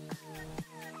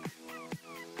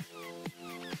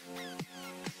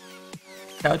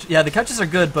 Couch? Yeah, the couches are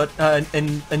good, but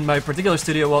in my particular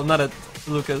studio, well, not at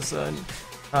Lucas,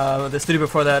 the studio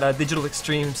before that, Digital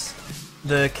Extremes,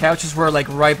 the couches were like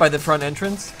right by the front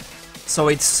entrance. So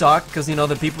it sucked because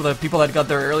the people that got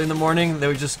there early in the morning, they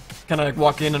would just kind of like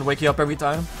walk in and wake you up every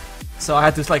time. So I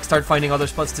had to like start finding other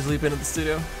spots to sleep in at the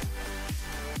studio,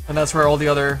 and that's where all the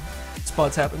other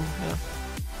spots happened. Yeah,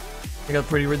 it got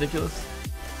pretty ridiculous.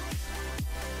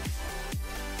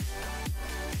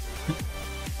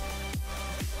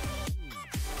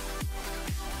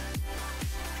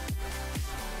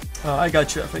 Oh, I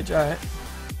got you, FH. All right.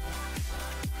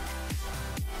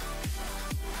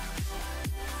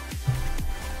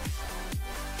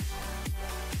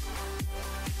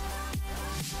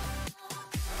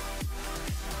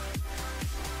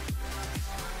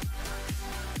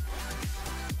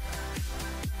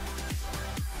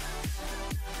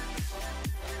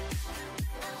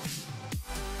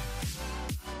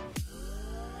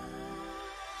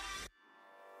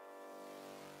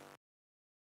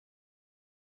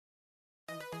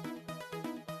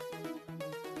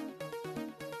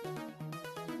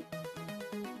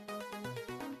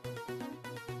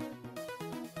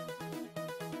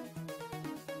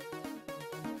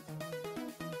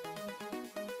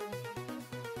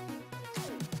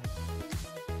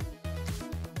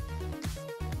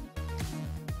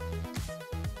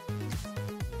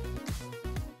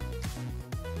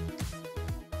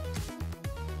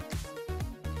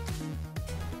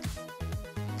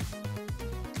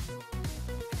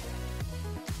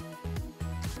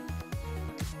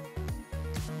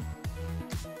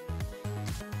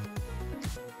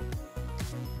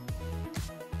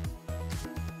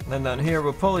 then down here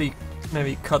we'll probably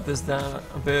maybe cut this down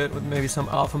a bit with maybe some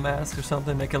alpha mask or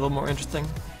something, make it a little more interesting.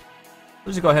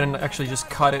 Let's just go ahead and actually just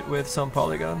cut it with some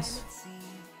polygons,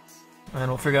 and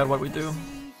we'll figure out what we do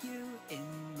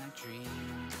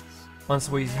once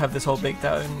we have this all baked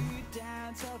out in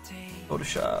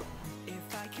Photoshop.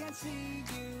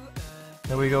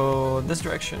 Then we go this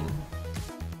direction,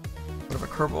 bit of a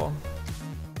curveball.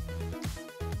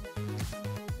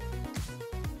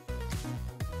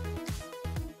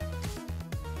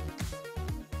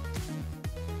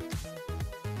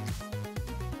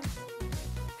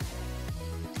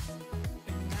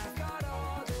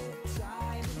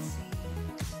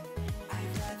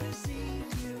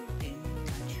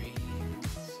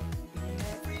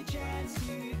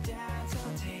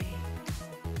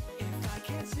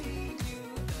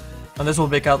 And this will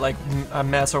bake out like a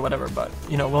mess or whatever, but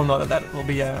you know, we'll know that that will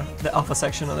be the alpha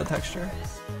section of the texture.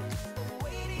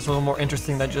 It's a little more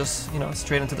interesting than just, you know,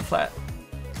 straight into the flat.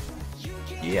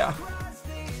 Yeah.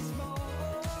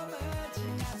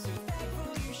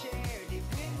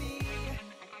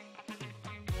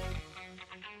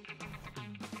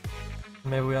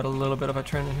 Maybe we add a little bit of a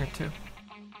trend in here too.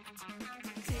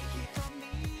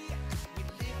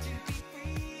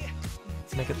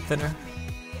 Make it thinner.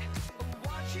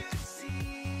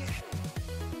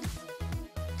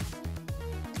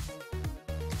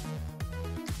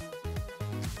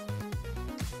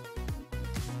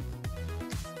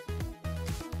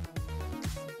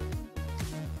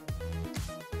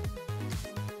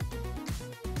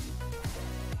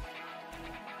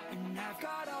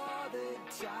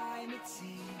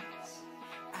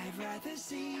 I'd rather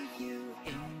see you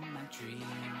in my dreams.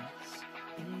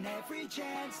 And every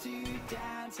chance to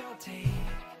dance I'll take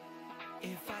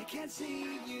if I can't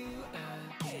see you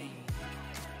again.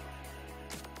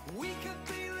 We could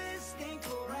be listening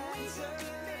for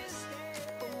answers,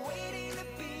 waiting to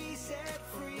be set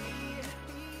free.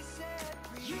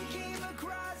 You came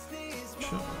across this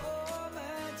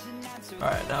moment, and I'm so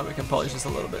Alright, now we can polish this a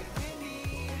little bit.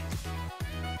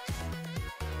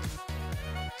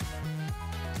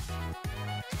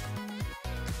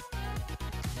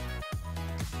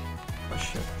 Oh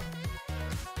shit.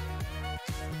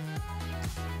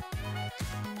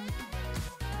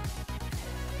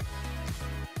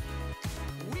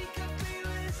 we could be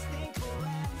listening for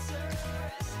answers,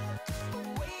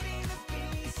 waiting to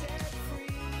be set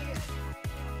free.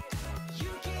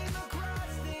 You came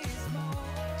across this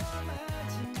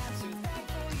moment, and I'm so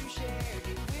thankful you shared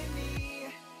it with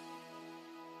me.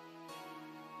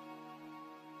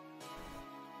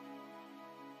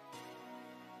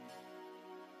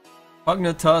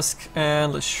 Tusk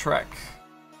and Shrek.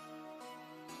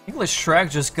 I think Shrek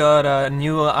just got a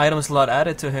new item slot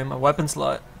added to him, a weapon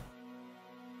slot.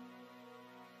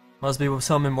 Must be with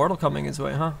some immortal coming his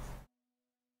way, huh?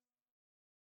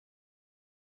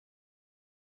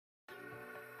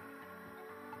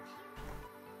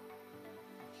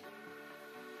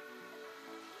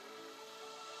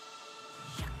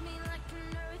 Shock me like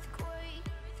an earthquake.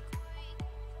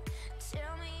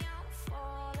 Tell me I'm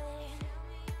falling.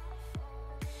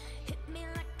 Hit me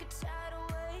like a tidal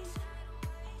wave.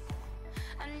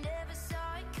 I never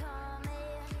saw it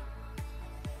coming.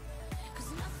 'Cause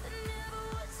nothing ever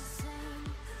was the same.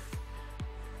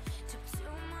 Took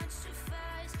too much too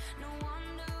fast. No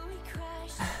wonder we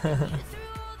crashed. You threw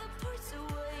all the parts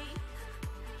away.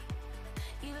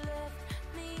 You left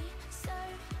me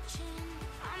searching.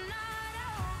 I'm not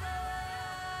over.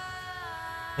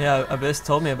 Yeah, Abyss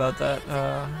told me about that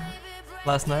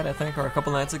last night, I think, or a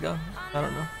couple nights ago. I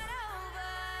don't know.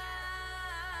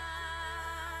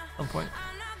 At some point.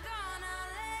 I'm not gonna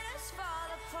let us fall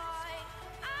apart.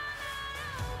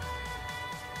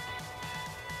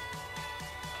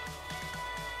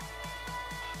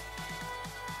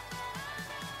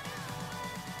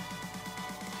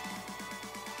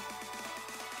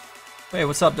 Hey,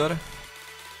 what's up, Dota?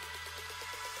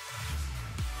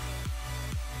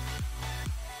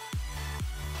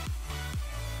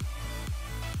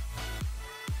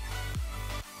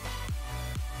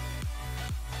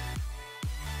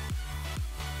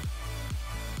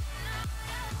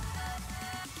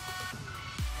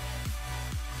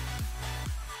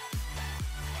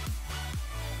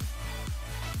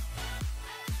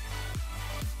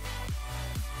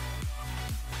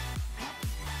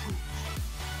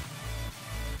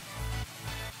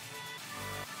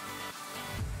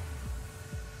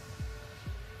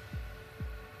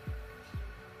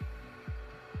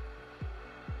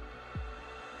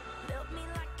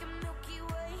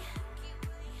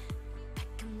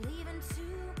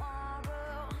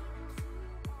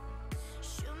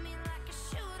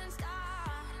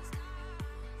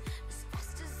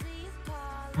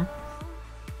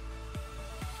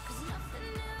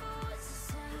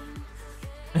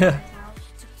 Yeah.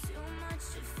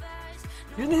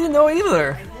 You didn't know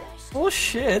either. Oh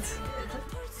shit.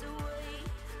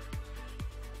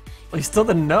 Well, you still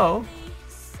didn't know.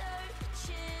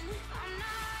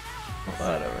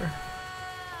 Whatever.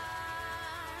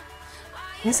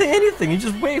 You didn't say anything, you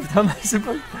just waved. How am I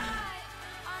supposed?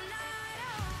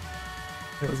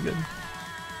 That was good.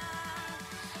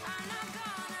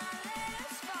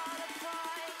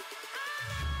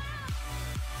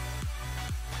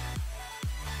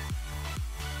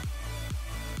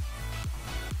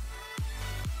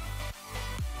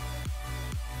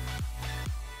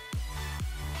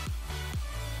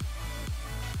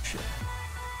 Shit.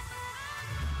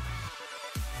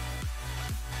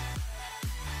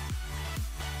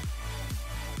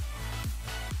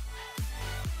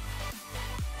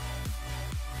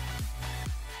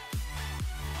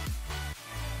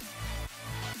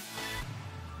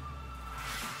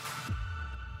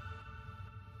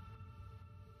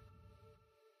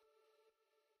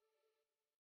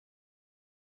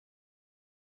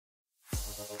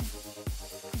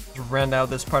 Ran out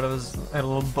this part of his had a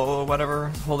little bow or whatever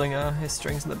holding his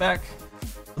strings in the back.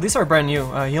 These are brand new.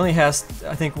 He only has,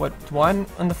 I think, what, one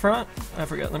on the front? I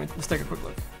forget. Let's take a quick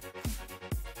look.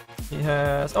 He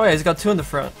has, oh yeah, he's got two in the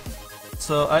front.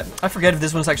 So I forget if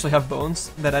this ones actually have bones,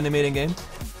 that animating game.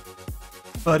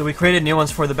 But we created new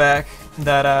ones for the back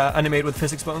that animate with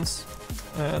physics bones.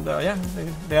 And yeah,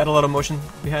 they add a lot of motion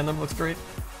behind them. Looks great.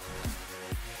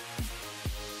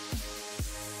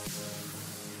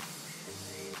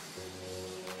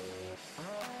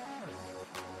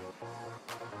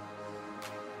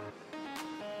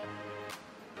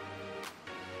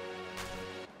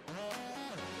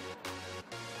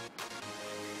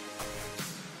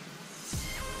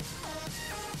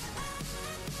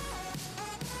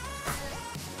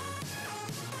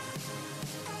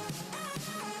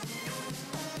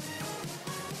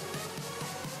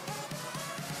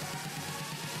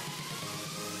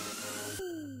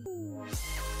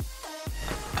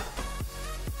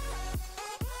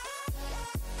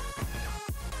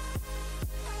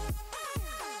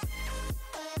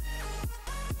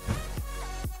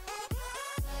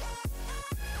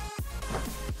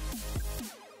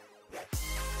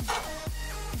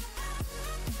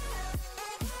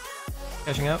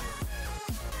 Cashing out.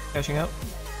 Cashing out.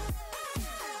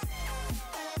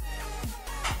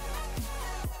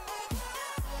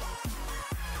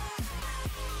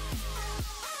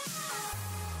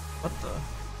 What the?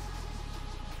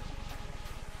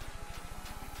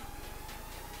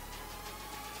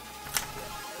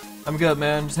 I'm good,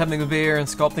 man. Just having a beer and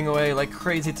sculpting away like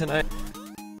crazy tonight.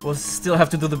 We'll still have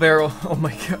to do the barrel. Oh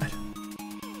my god.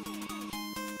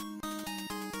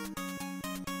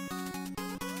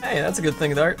 Hey, that's a good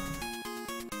thing, Dart.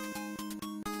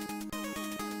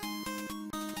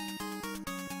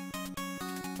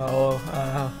 Oh,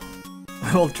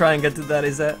 we'll try and get to that,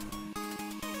 is that?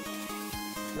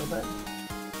 Not bad.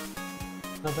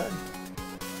 Not bad.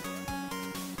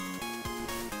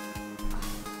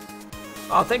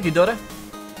 Oh, thank you, Dota.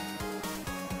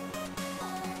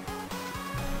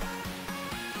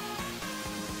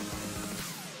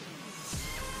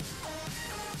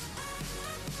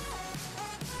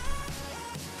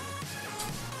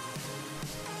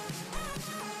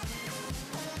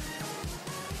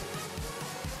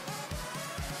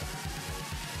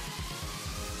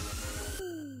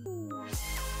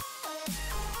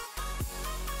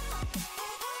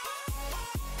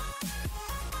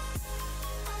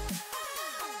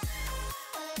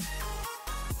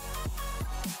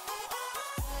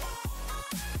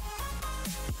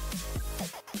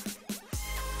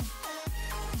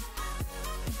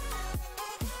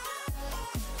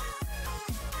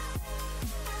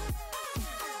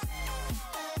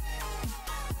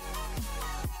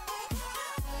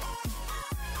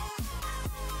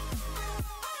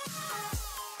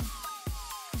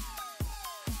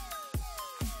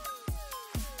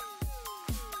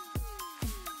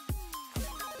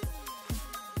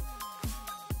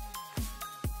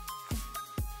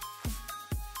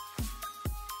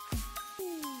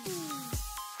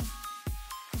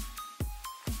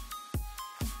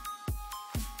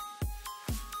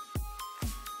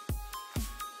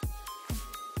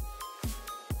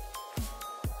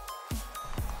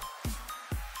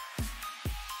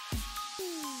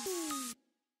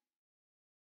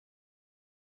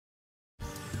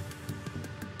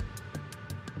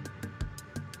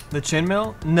 The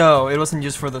chainmail? No, it wasn't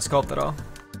used for the sculpt at all.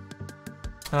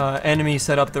 Enemy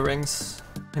set up the rings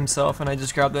himself, and I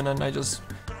just grabbed them and I just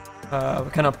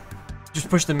kind of just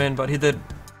pushed them in. But he did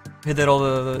all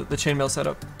the chainmail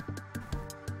setup.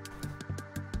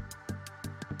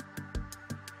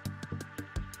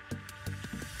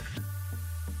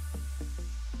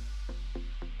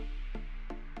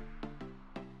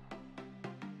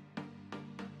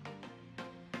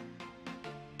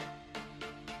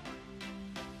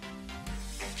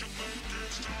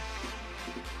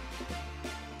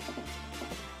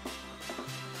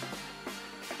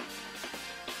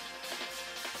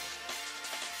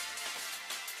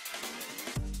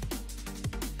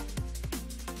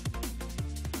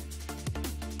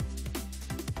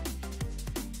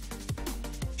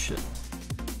 Shit.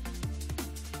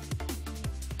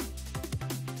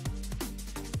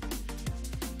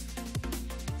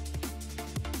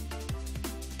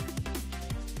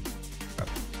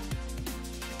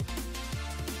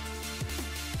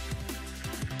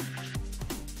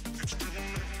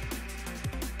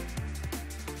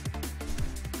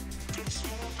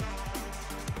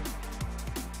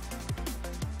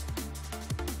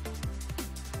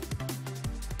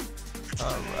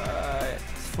 Alright,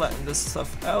 flatten this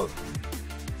stuff out.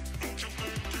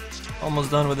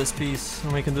 Almost done with this piece,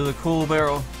 and we can do the cool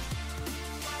barrel.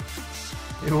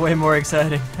 It's way more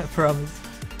exciting, I promise.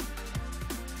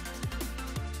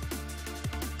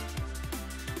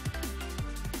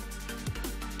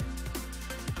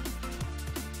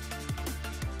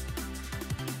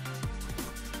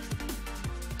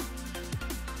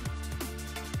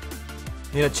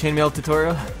 Need a chainmail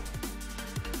tutorial?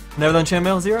 Never done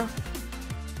chainmail, Zero?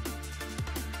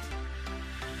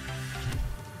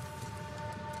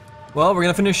 Well, we're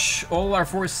gonna finish all our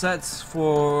 4 sets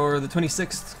for the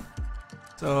 26th.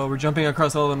 So we're jumping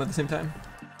across all of them at the same time.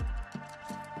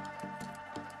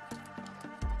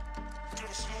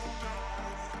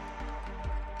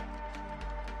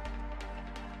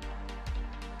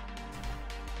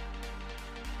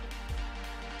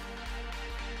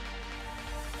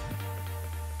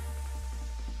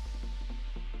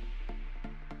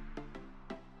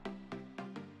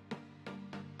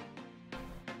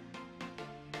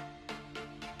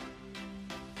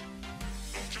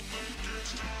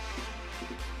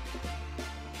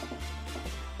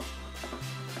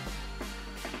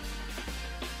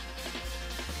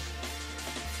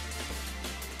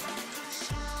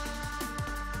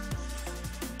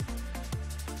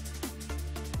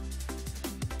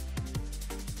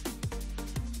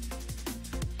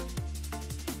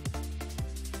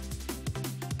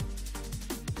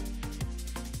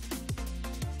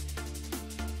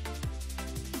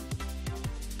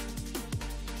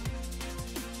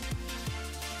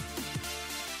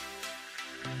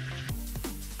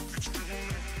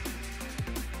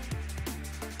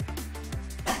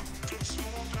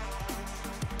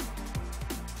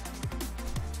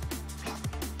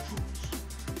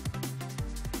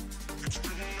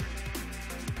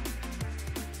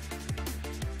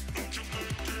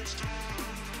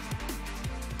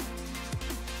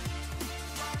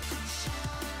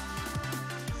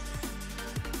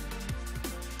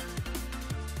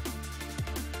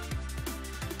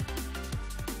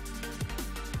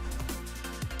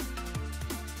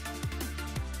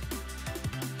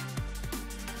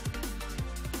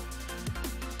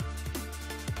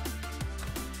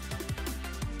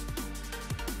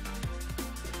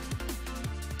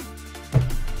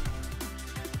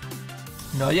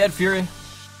 Not yet, Fury.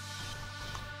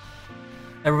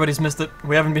 Everybody's missed it.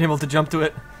 We haven't been able to jump to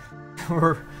it.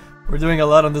 We're doing a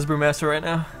lot on this BrewMaster right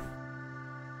now.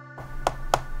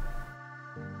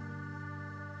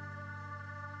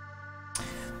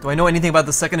 Do I know anything about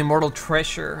the second Immortal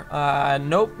Treasure?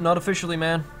 Nope, not officially,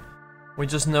 man. We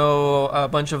just know a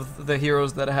bunch of the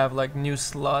heroes that have like new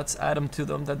slots, add them to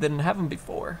them that didn't have them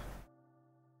before.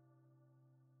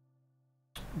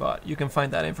 But you can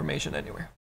find that information anywhere.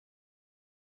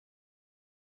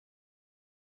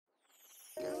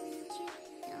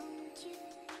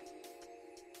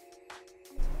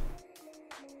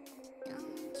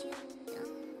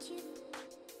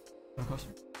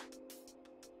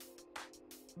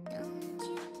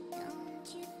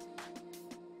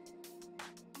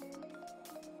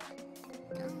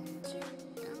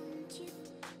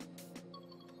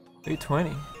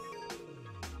 $320.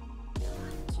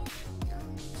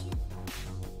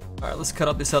 Alright, let's cut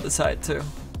up this other side too.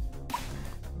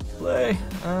 Play.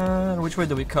 Which way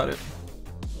do we cut it?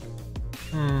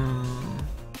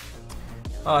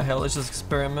 Oh hell, let's just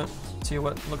experiment. See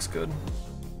what looks good.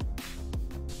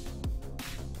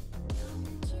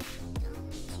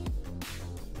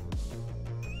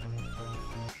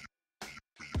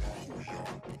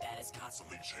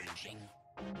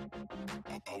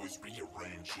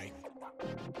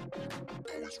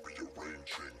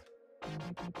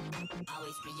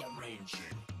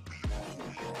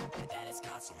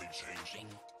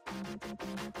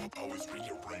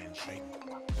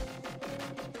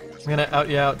 I'm gonna out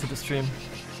you out to the stream.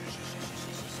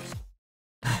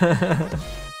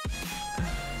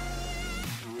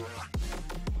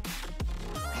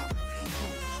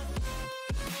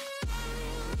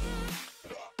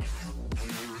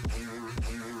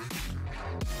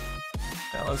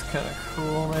 That was kind of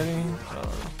cool, maybe.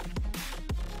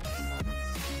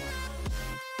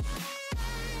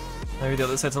 Maybe the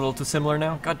other side's a little too similar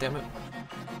now. God damn it.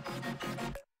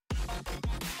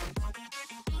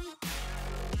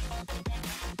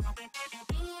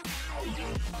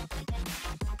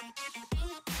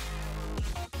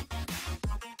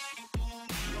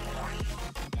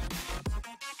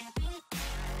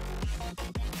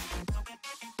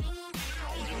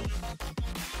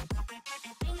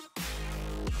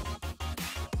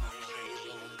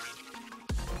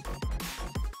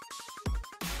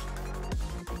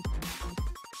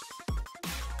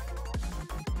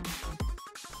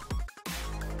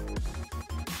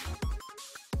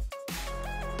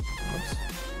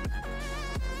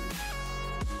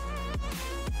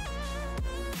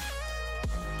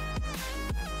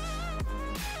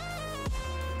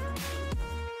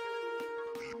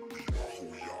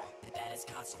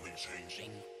 changing,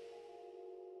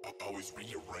 always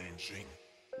rearranging,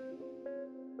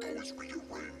 always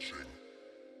rearranging,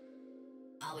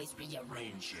 always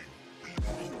rearranging.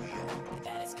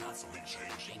 That is constantly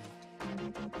changing,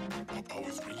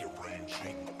 always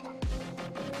rearranging,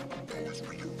 always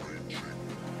rearranging,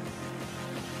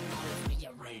 always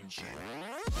rearranging.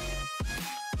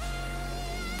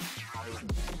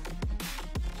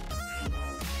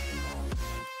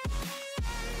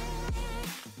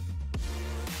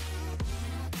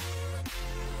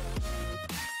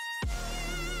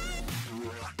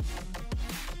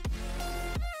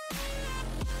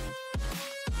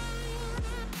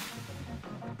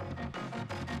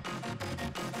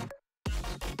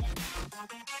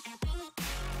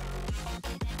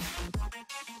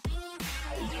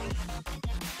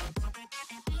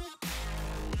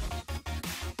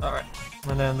 Alright,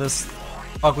 and then this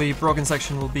ugly broken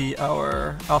section will be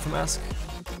our alpha mask.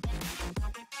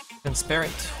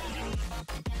 Transparent.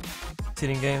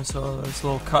 Seating game, so this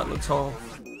little cut looks all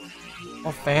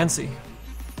fancy.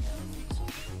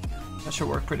 That should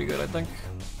work pretty good, I think.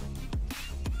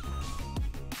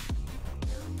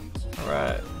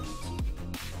 Alright.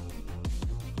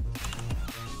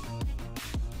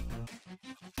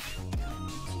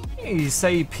 Hey,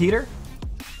 say Peter?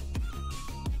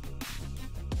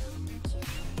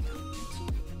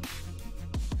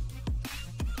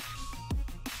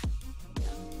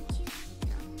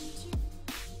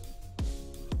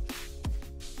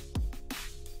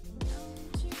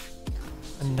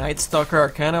 A Night Stalker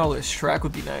Arcana with Shrek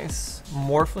would be nice.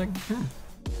 Morphling?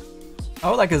 I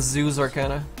would like a Zeus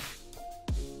Arcana.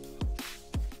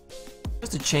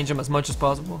 Just to change them as much as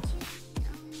possible.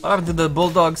 What happened to the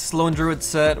Bulldog Sloan Druid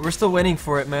set? We're still waiting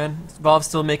for it, man. Valve's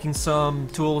still making some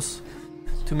tools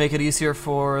to make it easier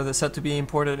for the set to be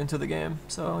imported into the game.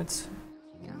 So it's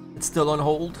still on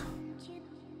hold.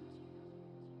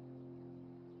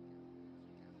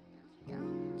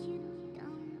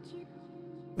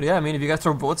 But yeah, I mean, if you guys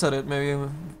throw votes at it, maybe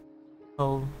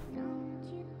Valve,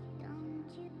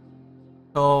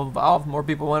 more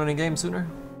people want it in game sooner.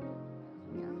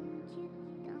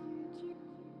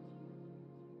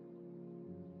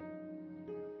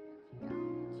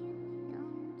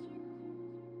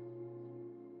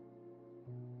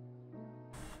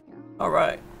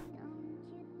 Alright.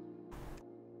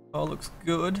 All looks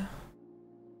good.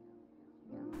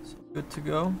 So good to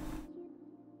go.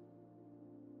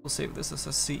 We'll save this as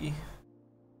a C.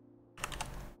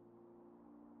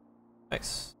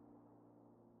 Nice.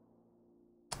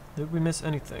 Did we miss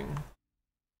anything?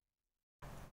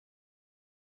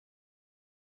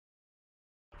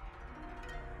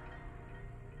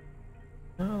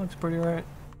 No, looks pretty right.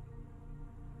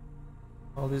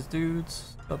 All these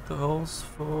dudes got the holes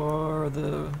for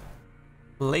the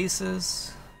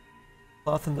laces,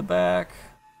 cloth in the back,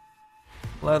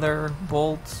 leather,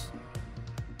 bolts,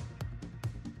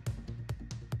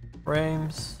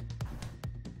 frames,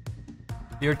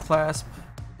 beard clasp,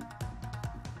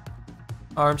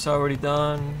 arms are already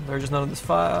done, they're just not in this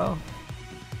file.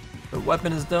 The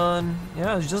weapon is done.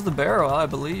 Yeah, it's just the barrel, I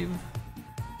believe.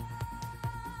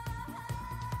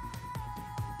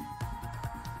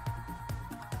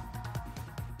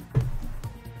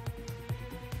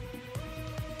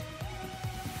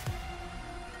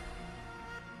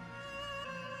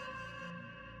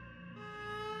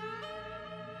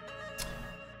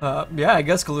 Yeah, I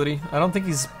guess Galudi. I don't think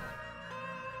he's...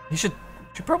 He should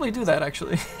probably do that,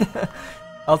 actually.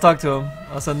 I'll talk to him.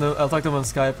 I'll talk to him on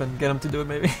Skype and get him to do it,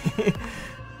 maybe.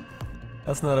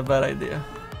 That's not a bad idea.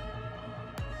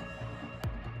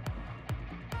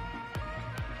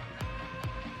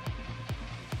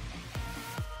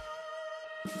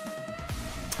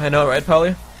 I know, right,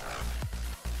 Polly?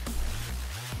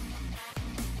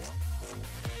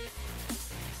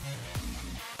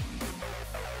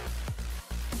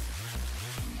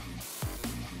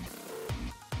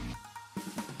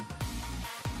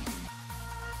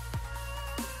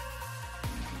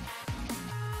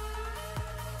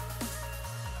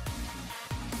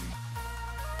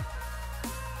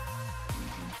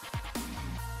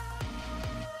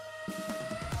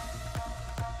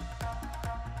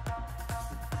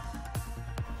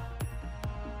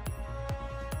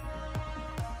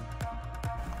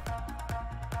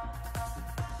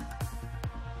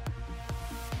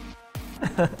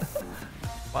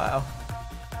 Wow.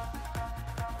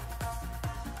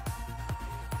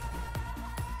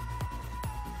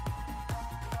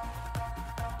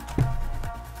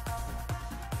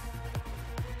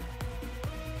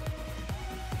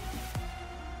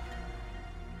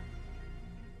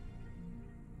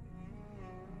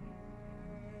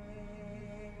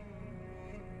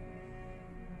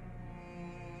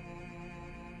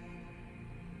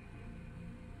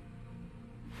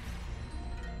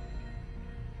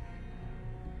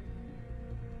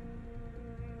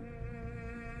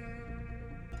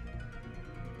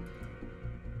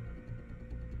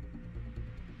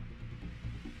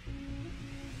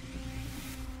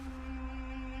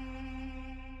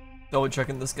 Double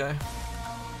checking this guy.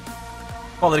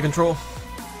 Quality control.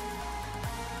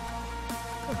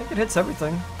 I think it hits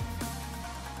everything.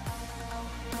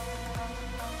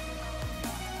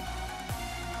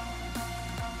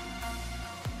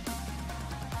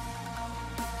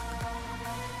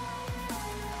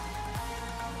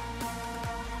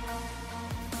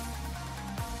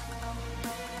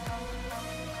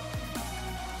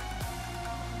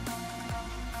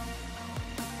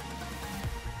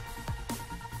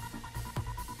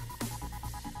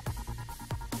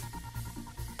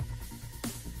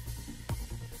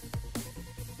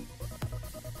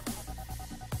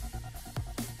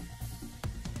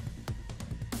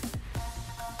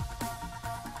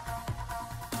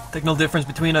 Technical difference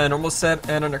between a normal set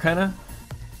and an Arcana?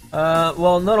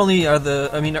 Well, not only are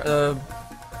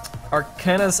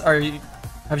Arcanas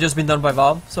have just been done by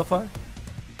Valve so far,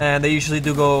 and they usually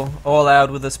do go all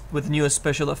out with with newest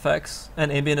special effects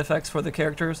and ambient effects for the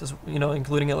characters, you know,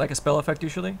 including like a spell effect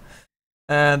usually.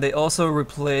 And they also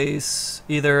replace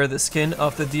either the skin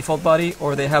of the default body,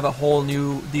 or they have a whole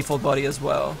new default body as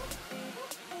well.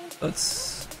 So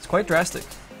it's quite drastic.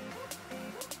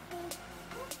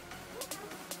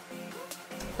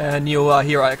 And new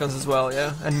hero icons as well,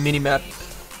 yeah, and minimap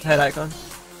head icon.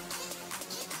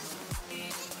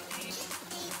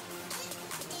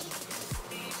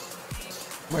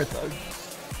 Where thug?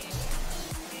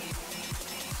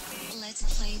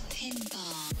 Let's play pinball.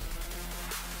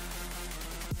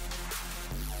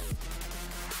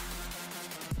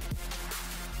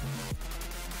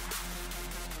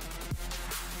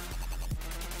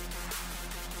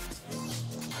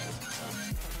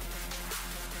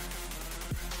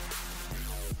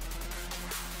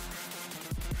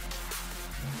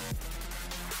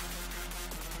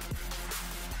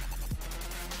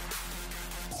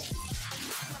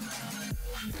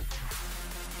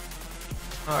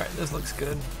 Alright, this looks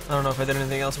good. I don't know if I did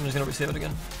anything else, I'm just gonna resave it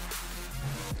again.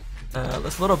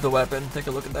 Let's load up the weapon, take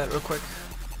a look at that real quick.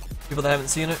 People that haven't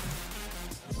seen it.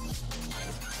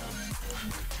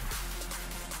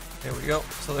 Here we go.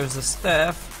 So there's the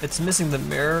staff. It's missing the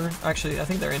mirror. Actually, I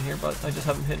think they're in here, but I just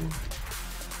have them hidden.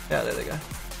 Yeah, there they go.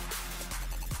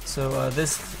 So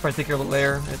this particular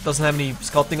layer, it doesn't have any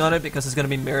sculpting on it because it's gonna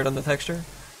be mirrored on the texture.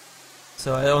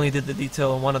 So I only did the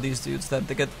detail on one of these dudes that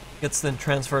they gets then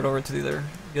transferred over to the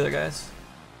other guys.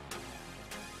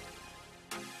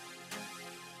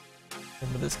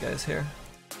 And this guy's here.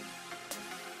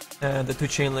 And the two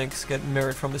chain links get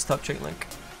mirrored from this top chain link.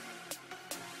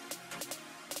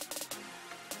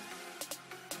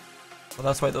 Well,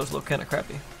 that's why those look kind of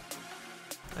crappy.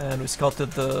 And we sculpted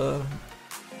the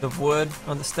wood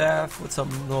on the staff with some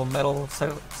little metal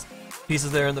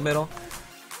pieces there in the middle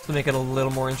to make it a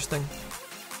little more interesting.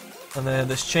 And then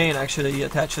this chain actually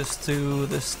attaches to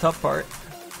this top part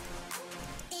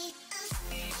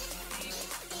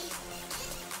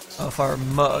of our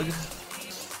mug,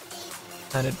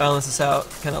 and it balances out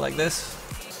kind of like this.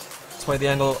 That's why the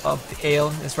angle of the ale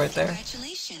is right there.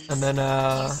 And then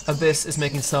Abyss is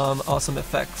making some awesome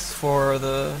effects for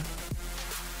the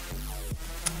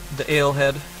ale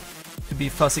head to be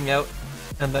fuzzing out,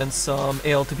 and then some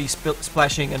ale to be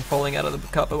splashing and falling out of the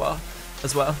cup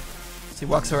as well. So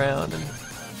he walks around and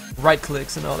right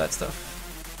clicks and all that stuff.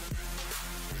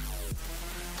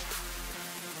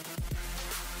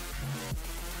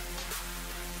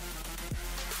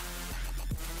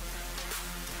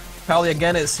 Probably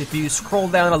again is if you scroll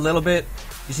down a little bit,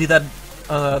 you see that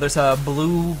there's a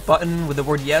blue button with the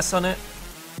word yes on it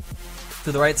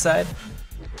to the right side.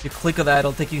 If you click on that,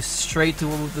 it'll take you straight to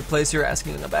the place you're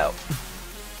asking about.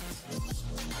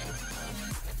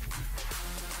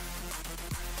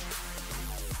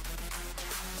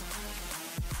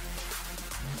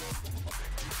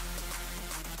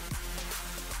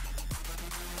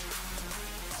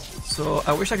 So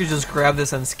I wish I could just grab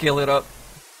this and scale it up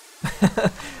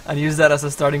and use that as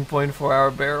a starting point for our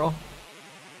barrel.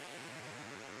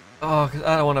 Oh, 'cause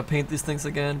I don't want to paint these things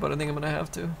again, but I think I'm gonna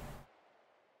have to.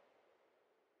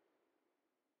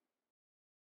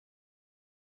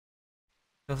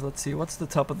 Because let's see, what's the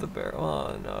top of the barrel?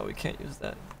 Oh no, we can't use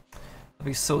that. That'd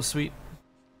be so sweet.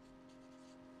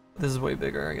 This is way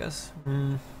bigger, I guess.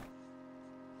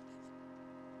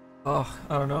 Oh,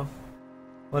 I don't know.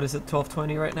 What is it,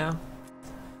 1220 right now?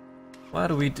 What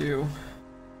do we do?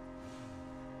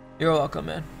 You're welcome,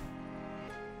 man.